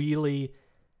like really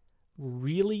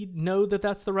know that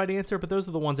that's the right answer. But those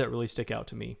are the ones that really stick out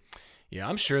to me. Yeah,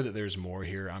 I'm sure that there's more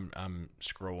here. I'm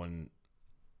scrolling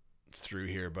through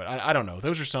here, but I don't know.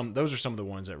 Those are some of the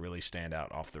ones that really stand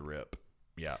out off the rip.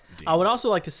 Yeah. Dean. I would also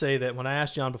like to say that when I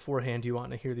asked John beforehand, do you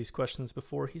want to hear these questions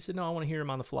before? He said, no, I want to hear them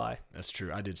on the fly. That's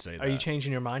true. I did say that. Are you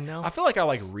changing your mind now? I feel like I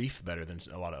like Reef better than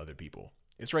a lot of other people.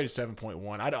 It's rated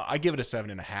 7.1. I give it a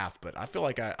 7.5, but I feel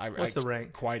like What's the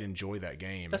rank? Quite enjoy that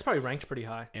game. That's probably ranked pretty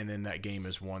high. And then that game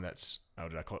is one that's,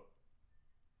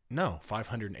 no,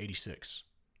 586.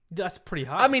 That's pretty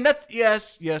high. I mean, that's,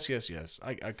 yes. Okay.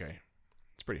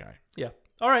 It's pretty high. Yeah.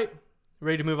 All right.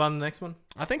 Ready to move on to the next one?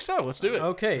 I think so. Let's do it.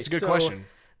 Okay. It's a good question.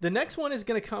 The next one is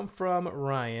going to come from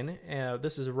Ryan.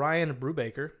 This is Ryan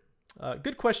Brubaker.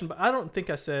 Good question, but I don't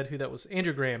think I said who that was.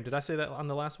 Andrew Graham. Did I say that on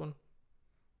the last one?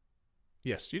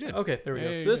 Yes, you did. Okay, there we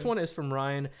go. So this one is from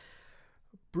Ryan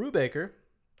Brubaker.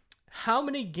 How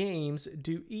many games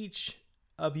do each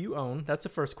of you own? That's the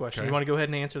first question. Okay. You want to go ahead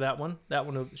and answer that one? That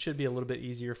one should be a little bit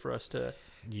easier for us to...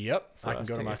 Yep. I can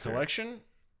go to my collection.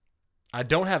 I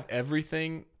don't have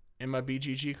everything in my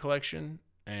BGG collection,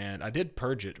 and I did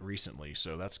purge it recently,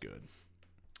 so that's good.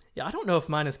 Yeah, I don't know if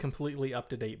mine is completely up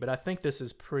to date, but I think this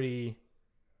is pretty...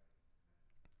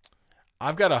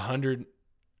 I've got 100...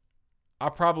 I'll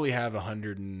probably have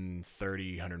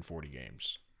 130, 140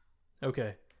 games.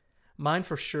 Okay. Mine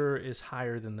for sure is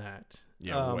higher than that.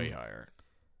 Yeah, way higher.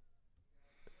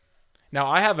 Now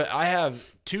I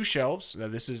have 2 shelves. Now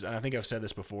this is, and I think I've said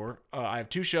this before. I have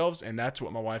 2 shelves, and that's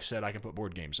what my wife said I can put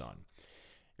board games on.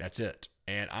 That's it,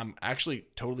 and I'm actually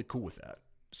totally cool with that.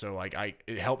 So like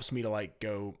it helps me to like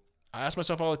go. I ask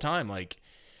myself all the time, like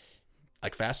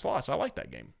Fast Slots. I like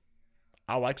that game.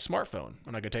 I like Smartphone.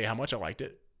 I'm not gonna tell you how much I liked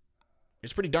it.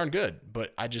 It's pretty darn good,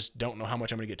 but I just don't know how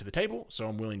much I'm gonna get to the table, so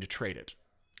I'm willing to trade it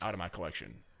out of my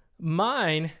collection.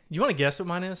 Mine. You want to guess what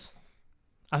mine is?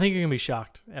 I think you're gonna be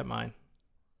shocked at mine.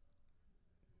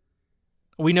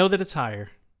 We know that it's higher.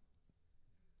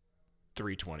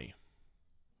 320.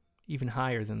 Even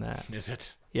higher than that. Is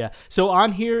it? Yeah. So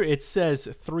on here it says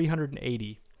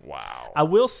 380. Wow. I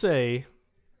will say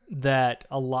that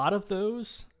a lot of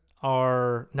those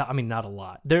are not a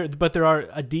lot. But there are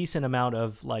a decent amount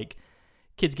of like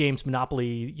kids games,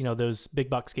 Monopoly, those big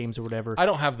bucks games or whatever. I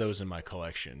don't have those in my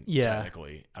collection. Yeah.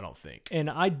 Technically, I don't think. And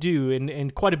I do,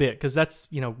 and quite a bit, because that's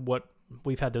what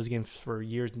we've had those games for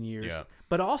years and years. Yeah.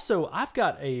 But also, I've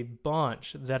got a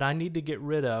bunch that I need to get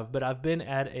rid of, but I've been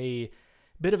at a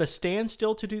bit of a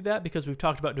standstill to do that because we've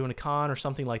talked about doing a con or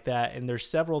something like that, and there's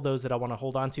several of those that I want to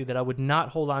hold on to that I would not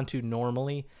hold on to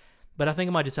normally, but I think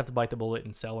I might just have to bite the bullet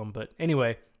and sell them. But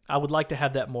anyway, I would like to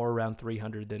have that more around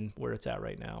 300 than where it's at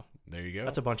right now. There you go.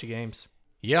 That's a bunch of games.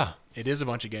 Yeah, it is a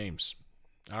bunch of games.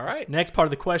 All right. Next part of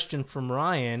the question from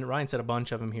Ryan. Ryan said a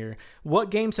bunch of them here. What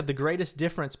games have the greatest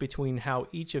difference between how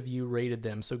each of you rated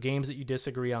them? So games that you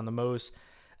disagree on the most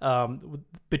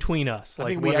between us. I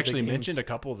think we actually mentioned a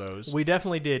couple of those. We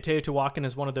definitely did. Teotihuacan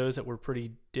is one of those that we're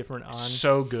pretty different on.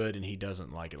 So good, and he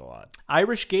doesn't like it a lot.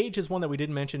 Irish Gauge is one that we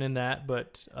didn't mention in that,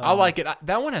 but... I like it.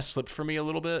 That one has slipped for me a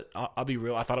little bit. I'll be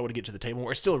real. I thought I would get to the table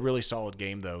more. It's still a really solid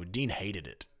game, though. Dean hated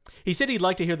it. He said he'd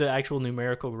like to hear the actual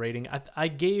numerical rating. I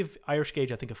gave Irish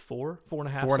Gauge, I think, a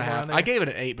 4.5. 4.5. I gave it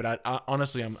an 8, but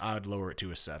honestly, I'd lower it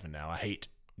to a 7 now. I hate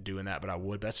doing that, but I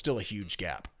would. That's still a huge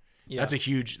gap. Yeah.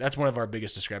 That's one of our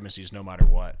biggest discrepancies, no matter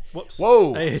what. Whoops!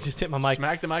 Whoa! I just hit my mic.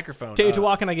 Smack the microphone.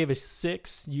 Teotihuacan, I gave a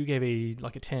 6. You gave a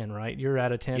 10, right? You're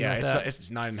at a 10. Yeah, with it's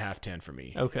 9.5, 10 for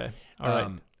me. Okay, all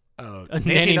right.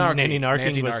 Nancy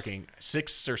Narking,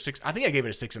 6 or 6. I think I gave it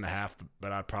a 6.5,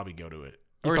 but I'd probably go to it.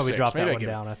 You or probably 6. dropped Maybe that one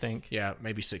down, I think. Yeah,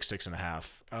 maybe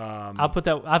 6.5. I'll put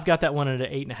that. I've got that one at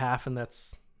an 8.5, and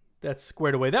that's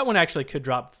squared away. That one actually could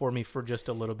drop for me for just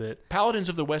a little bit. Paladins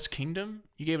of the West Kingdom,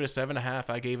 you gave it a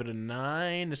 7.5. I gave it a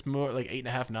 9. It's more like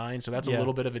 8.5, 9. So that's a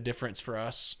little bit of a difference for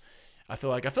us. I feel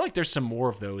like there's some more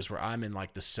of those where I'm in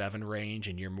like the 7 range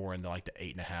and you're more in the like the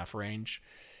 8.5 range.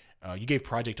 You gave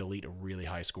Project Elite a really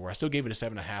high score. I still gave it a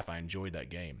 7.5. I enjoyed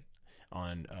that game.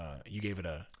 You gave it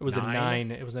a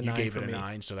 9. It was a 9. You gave for it a me.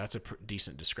 9, so that's a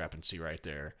decent discrepancy right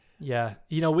there. Yeah,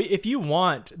 if you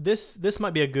want this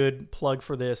might be a good plug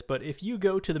for this, but if you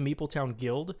go to the Meepletown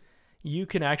Guild, you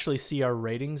can actually see our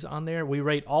ratings on there. We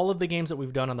rate all of the games that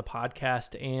we've done on the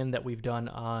podcast and that we've done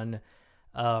on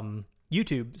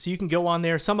YouTube. So you can go on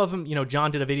there. Some of them,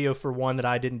 John did a video for one that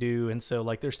I didn't do, and so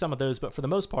like there's some of those, but for the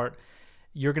most part,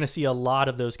 you're going to see a lot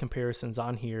of those comparisons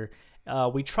on here.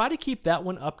 We try to keep that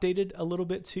one updated a little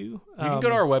bit too. You can go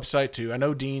to our website too. I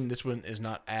know, Dean, this one is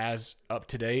not as up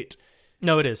to date.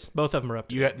 No, it is. Both of them are up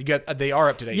to date. They are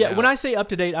up to date. Yeah, now. when I say up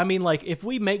to date, I mean like if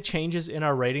we make changes in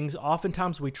our ratings,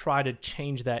 oftentimes we try to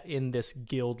change that in this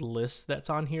guild list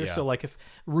that's on here. Yeah. So like if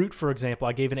Root, for example,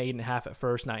 I gave an 8.5 at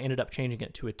first, and I ended up changing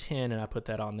it to a 10, and I put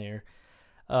that on there.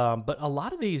 But a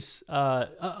lot of these,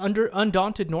 under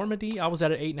Undaunted Normandy, I was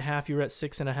at an 8.5. You were at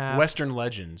 6.5. Western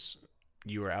Legends,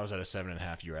 I was at a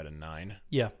 7.5. You were at a 9.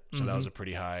 Yeah. So that was a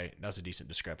pretty high. That was a decent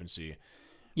discrepancy.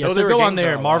 Yeah, Though so go on games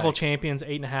there. I Marvel like. Champions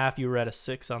 8.5. You were at a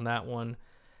 6 on that one.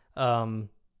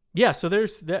 Yeah, so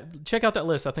there's that. Check out that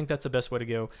list. I think that's the best way to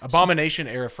go. Abomination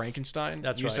Era Frankenstein.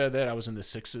 That's you right. said that I was in the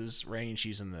 6s range.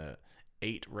 She's in the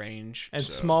 8 range. And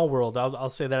so. Small World, I'll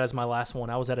say that as my last one.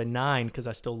 I was at a 9 because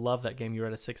I still love that game. You were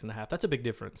at a 6.5. That's a big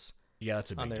difference. Yeah,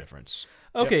 that's a big difference.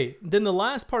 Okay, Then the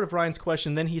last part of Ryan's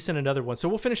question, then he sent another one. So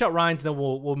we'll finish out Ryan's, then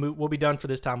we'll be done for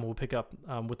this time. We'll pick up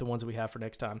with the ones that we have for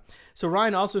next time. So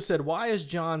Ryan also said, why is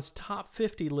John's top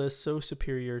 50 list so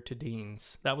superior to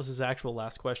Dean's? That was his actual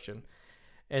last question.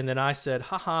 And then I said,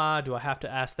 haha, do I have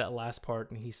to ask that last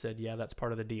part? And he said, yeah, that's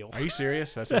part of the deal. Are you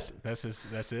serious? That's it?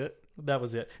 That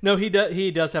was it. No, he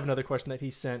does have another question that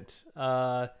he sent.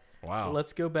 Wow.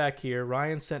 Let's go back here.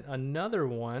 Ryan sent another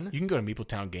one. You can go to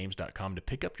MeepletownGames.com to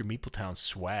pick up your Meepletown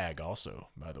swag also,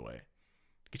 by the way.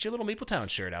 Get your little Meepletown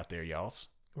shirt out there, y'all.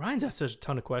 Ryan's asked us a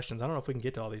ton of questions. I don't know if we can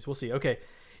get to all these. We'll see. Okay.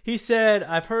 He said,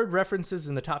 I've heard references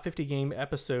in the top 50 game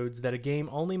episodes that a game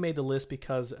only made the list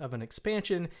because of an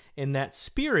expansion, and that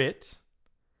Spirit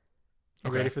You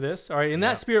Okay. ready for this? All right. In Yeah.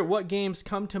 that spirit, what games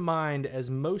come to mind as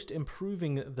most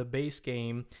improving the base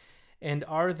game? And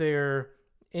are there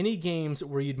any games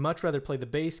where you'd much rather play the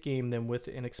base game than with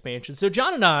an expansion? So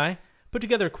John and I put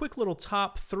together a quick little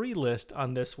top 3 list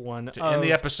on this one. To end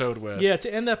the episode with. Yeah,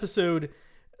 to end the episode,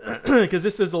 because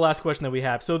this is the last question that we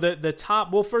have. So the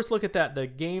top, we'll first look at that, the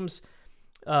games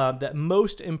that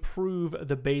most improve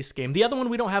the base game. The other one,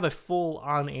 we don't have a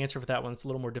full-on answer for that one. It's a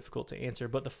little more difficult to answer.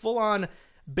 But the full-on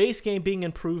base game being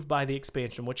improved by the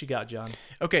expansion. What you got, John?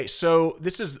 Okay, so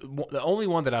this is the only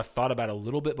one that I've thought about a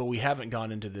little bit, but we haven't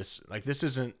gone into this. Like, this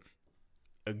isn't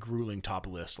a grueling top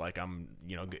list like I'm,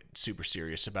 super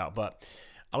serious about. But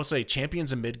I would say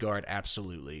Champions of Midgard,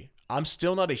 absolutely. I'm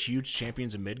still not a huge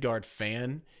Champions of Midgard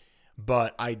fan,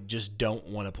 but I just don't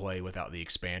want to play without the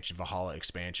expansion, Valhalla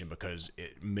expansion, because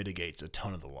it mitigates a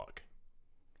ton of the luck.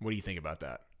 What do you think about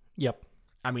that? Yep.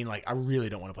 I mean, like, I really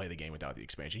don't want to play the game without the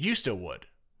expansion. You still would.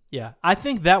 Yeah, I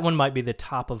think that one might be the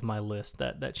top of my list,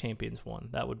 that Champions one.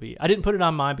 That would be. I didn't put it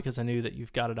on mine because I knew that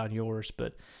you've got it on yours,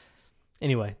 but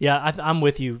anyway, yeah, I'm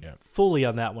with you fully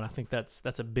on that one. I think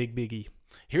that's a big biggie.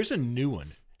 Here's a new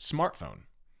one, smartphone.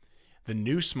 The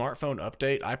new smartphone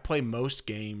update, I play most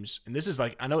games, and this is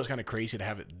like, I know it's kind of crazy to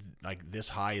have it like this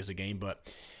high as a game,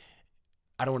 but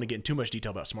I don't want to get in too much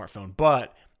detail about smartphone,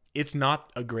 but it's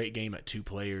not a great game at 2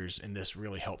 players, and this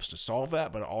really helps to solve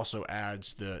that, but it also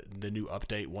adds the new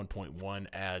update 1.1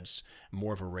 adds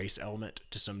more of a race element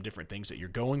to some different things that you're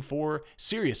going for.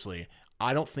 Seriously,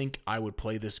 I don't think I would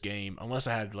play this game unless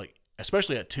I had, like,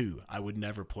 especially at 2, I would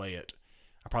never play it.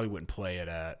 I probably wouldn't play it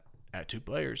at 2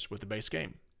 players with the base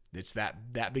game. It's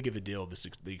that big of a deal,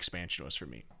 the expansion was for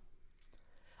me.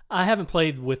 I haven't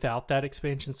played without that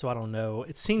expansion, so I don't know.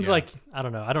 It seems like, I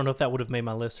don't know. I don't know if that would have made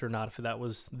my list or not, if that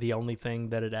was the only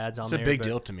thing that it adds on there. It's a big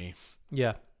deal to me.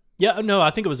 Yeah. Yeah, no, I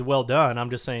think it was well done. I'm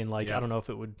just saying, like, I don't know if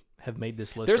it would have made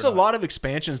this list. There's a lot of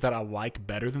expansions that I like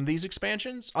better than these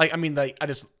expansions. I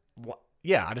just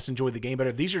enjoy the game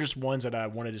better. These are just ones that I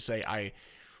wanted to say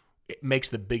it makes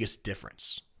the biggest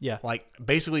difference. Yeah. Like,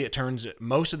 basically,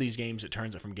 most of these games, it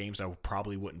turns it from games I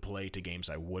probably wouldn't play to games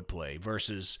I would play,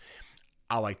 versus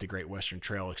I like the Great Western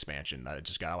Trail expansion that I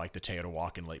just got. I like the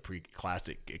Teotihuacan Late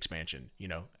Pre-Classic expansion.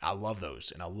 I love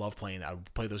those, and I love playing that. I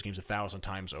would play those games 1,000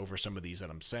 times over some of these that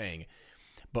I'm saying,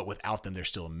 but without them, they're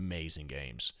still amazing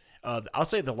games. I'll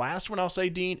say the last one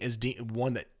Dean, is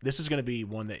one that this is going to be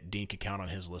one that Dean could count on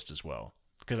his list as well,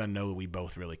 because I know we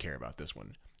both really care about this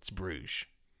one. It's Bruges.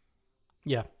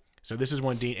 Yeah. So this is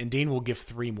one Dean will give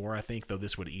 3 more, I think, though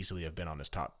this would easily have been on his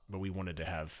top, but we wanted to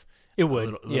have a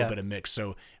little bit of mix.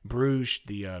 So Bruges,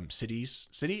 the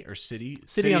city on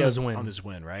the Zwin. On the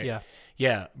Zwin, right? Yeah.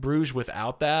 Yeah, Bruges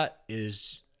without that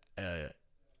is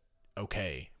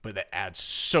okay, but that adds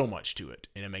so much to it,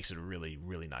 and it makes it a really,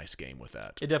 really nice game with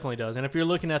that. It definitely does. And if you're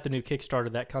looking at the new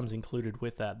Kickstarter, that comes included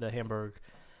with that, the Hamburg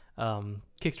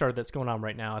Kickstarter that's going on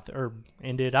right now, or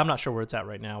ended. I'm not sure where it's at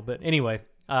right now, but anyway,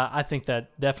 I think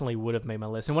that definitely would have made my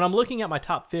list. And when I'm looking at my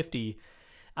top 50,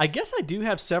 I guess I do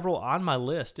have several on my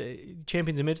list.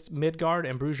 Champions of Midgard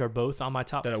and Bruges are both on my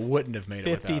top 50 that I wouldn't have made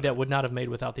 50 that would not have made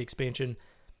without the expansion.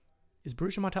 Is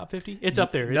Bruges in my top 50? It's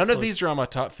up there. None of these are on my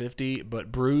top 50,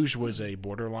 but Bruges was a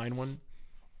borderline one.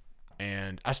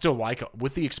 And I still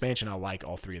with the expansion, I like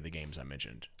all 3 of the games I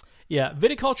mentioned. Yeah,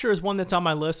 Viticulture is one that's on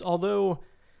my list, although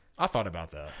I thought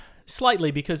about that.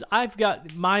 Slightly, because I've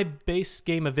got my base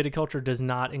game of Viticulture does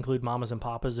not include Mamas and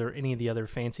Papas or any of the other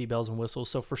fancy bells and whistles.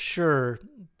 So for sure,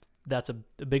 that's a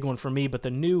big one for me. But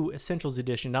the new Essentials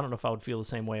Edition, I don't know if I would feel the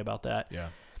same way about that. Yeah.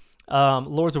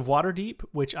 Lords of Waterdeep,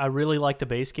 which I really like the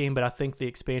base game, but I think the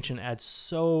expansion adds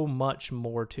so much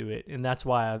more to it. And that's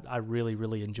why I really,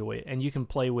 really enjoy it. And you can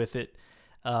play with it.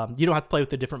 You don't have to play with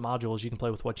the different modules. You can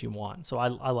play with what you want. So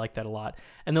I like that a lot.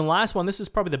 And then the last one, this is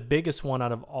probably the biggest one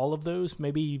out of all of those,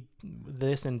 maybe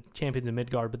this and Champions of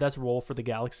Midgard, but that's Roll for the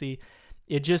Galaxy.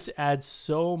 It just adds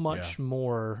so much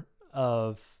more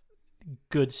of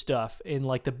good stuff. And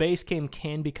like the base game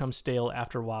can become stale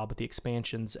after a while, but the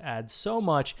expansions add so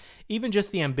much, even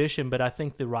just the ambition. But I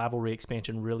think the Rivalry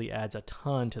expansion really adds a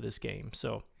ton to this game.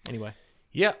 So anyway.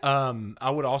 Yeah, I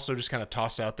would also just kind of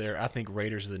toss out there, I think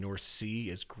Raiders of the North Sea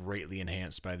is greatly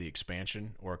enhanced by the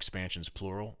expansion, or expansions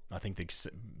plural. I think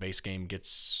the base game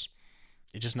it's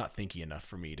just not thinky enough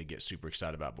for me to get super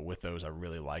excited about, but with those, I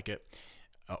really like it.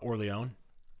 Orleans,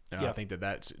 I think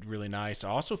that's really nice. I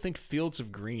also think Fields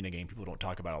of Green, a game people don't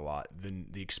talk about a lot,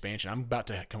 the expansion. I'm about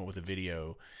to come up with a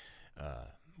video,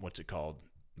 what's it called?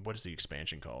 What is the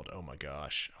expansion called? Oh my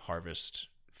gosh, Harvest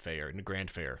Fair, the Grand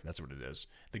Fair. That's what it is.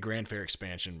 The Grand Fair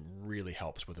expansion really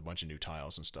helps with a bunch of new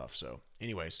tiles and stuff. So,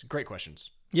 anyways, great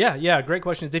questions. Yeah, great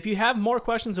questions. If you have more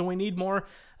questions and we need more,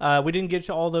 we didn't get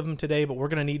to all of them today, but we're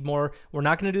going to need more. We're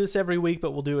not going to do this every week,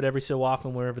 but we'll do it every so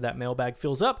often wherever that mailbag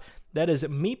fills up. That is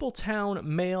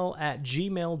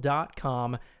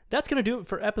meepletownmail@gmail.com. That's going to do it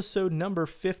for episode number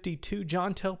 52.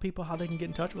 John, tell people how they can get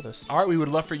in touch with us. All right, we would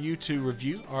love for you to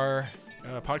review our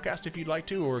podcast if you'd like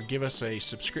to, or give us a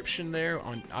subscription there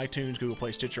on iTunes, Google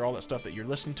Play, Stitcher, all that stuff that you're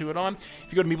listening to it on. If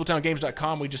you go to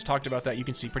meepletowngames.com, we just talked about that. You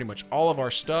can see pretty much all of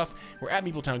our stuff. We're at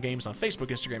Meepletown Games on Facebook,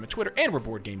 Instagram, and Twitter, and we're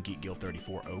Board Game Geek Guild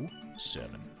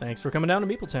 3407. Thanks for coming down to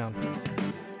Meepletown.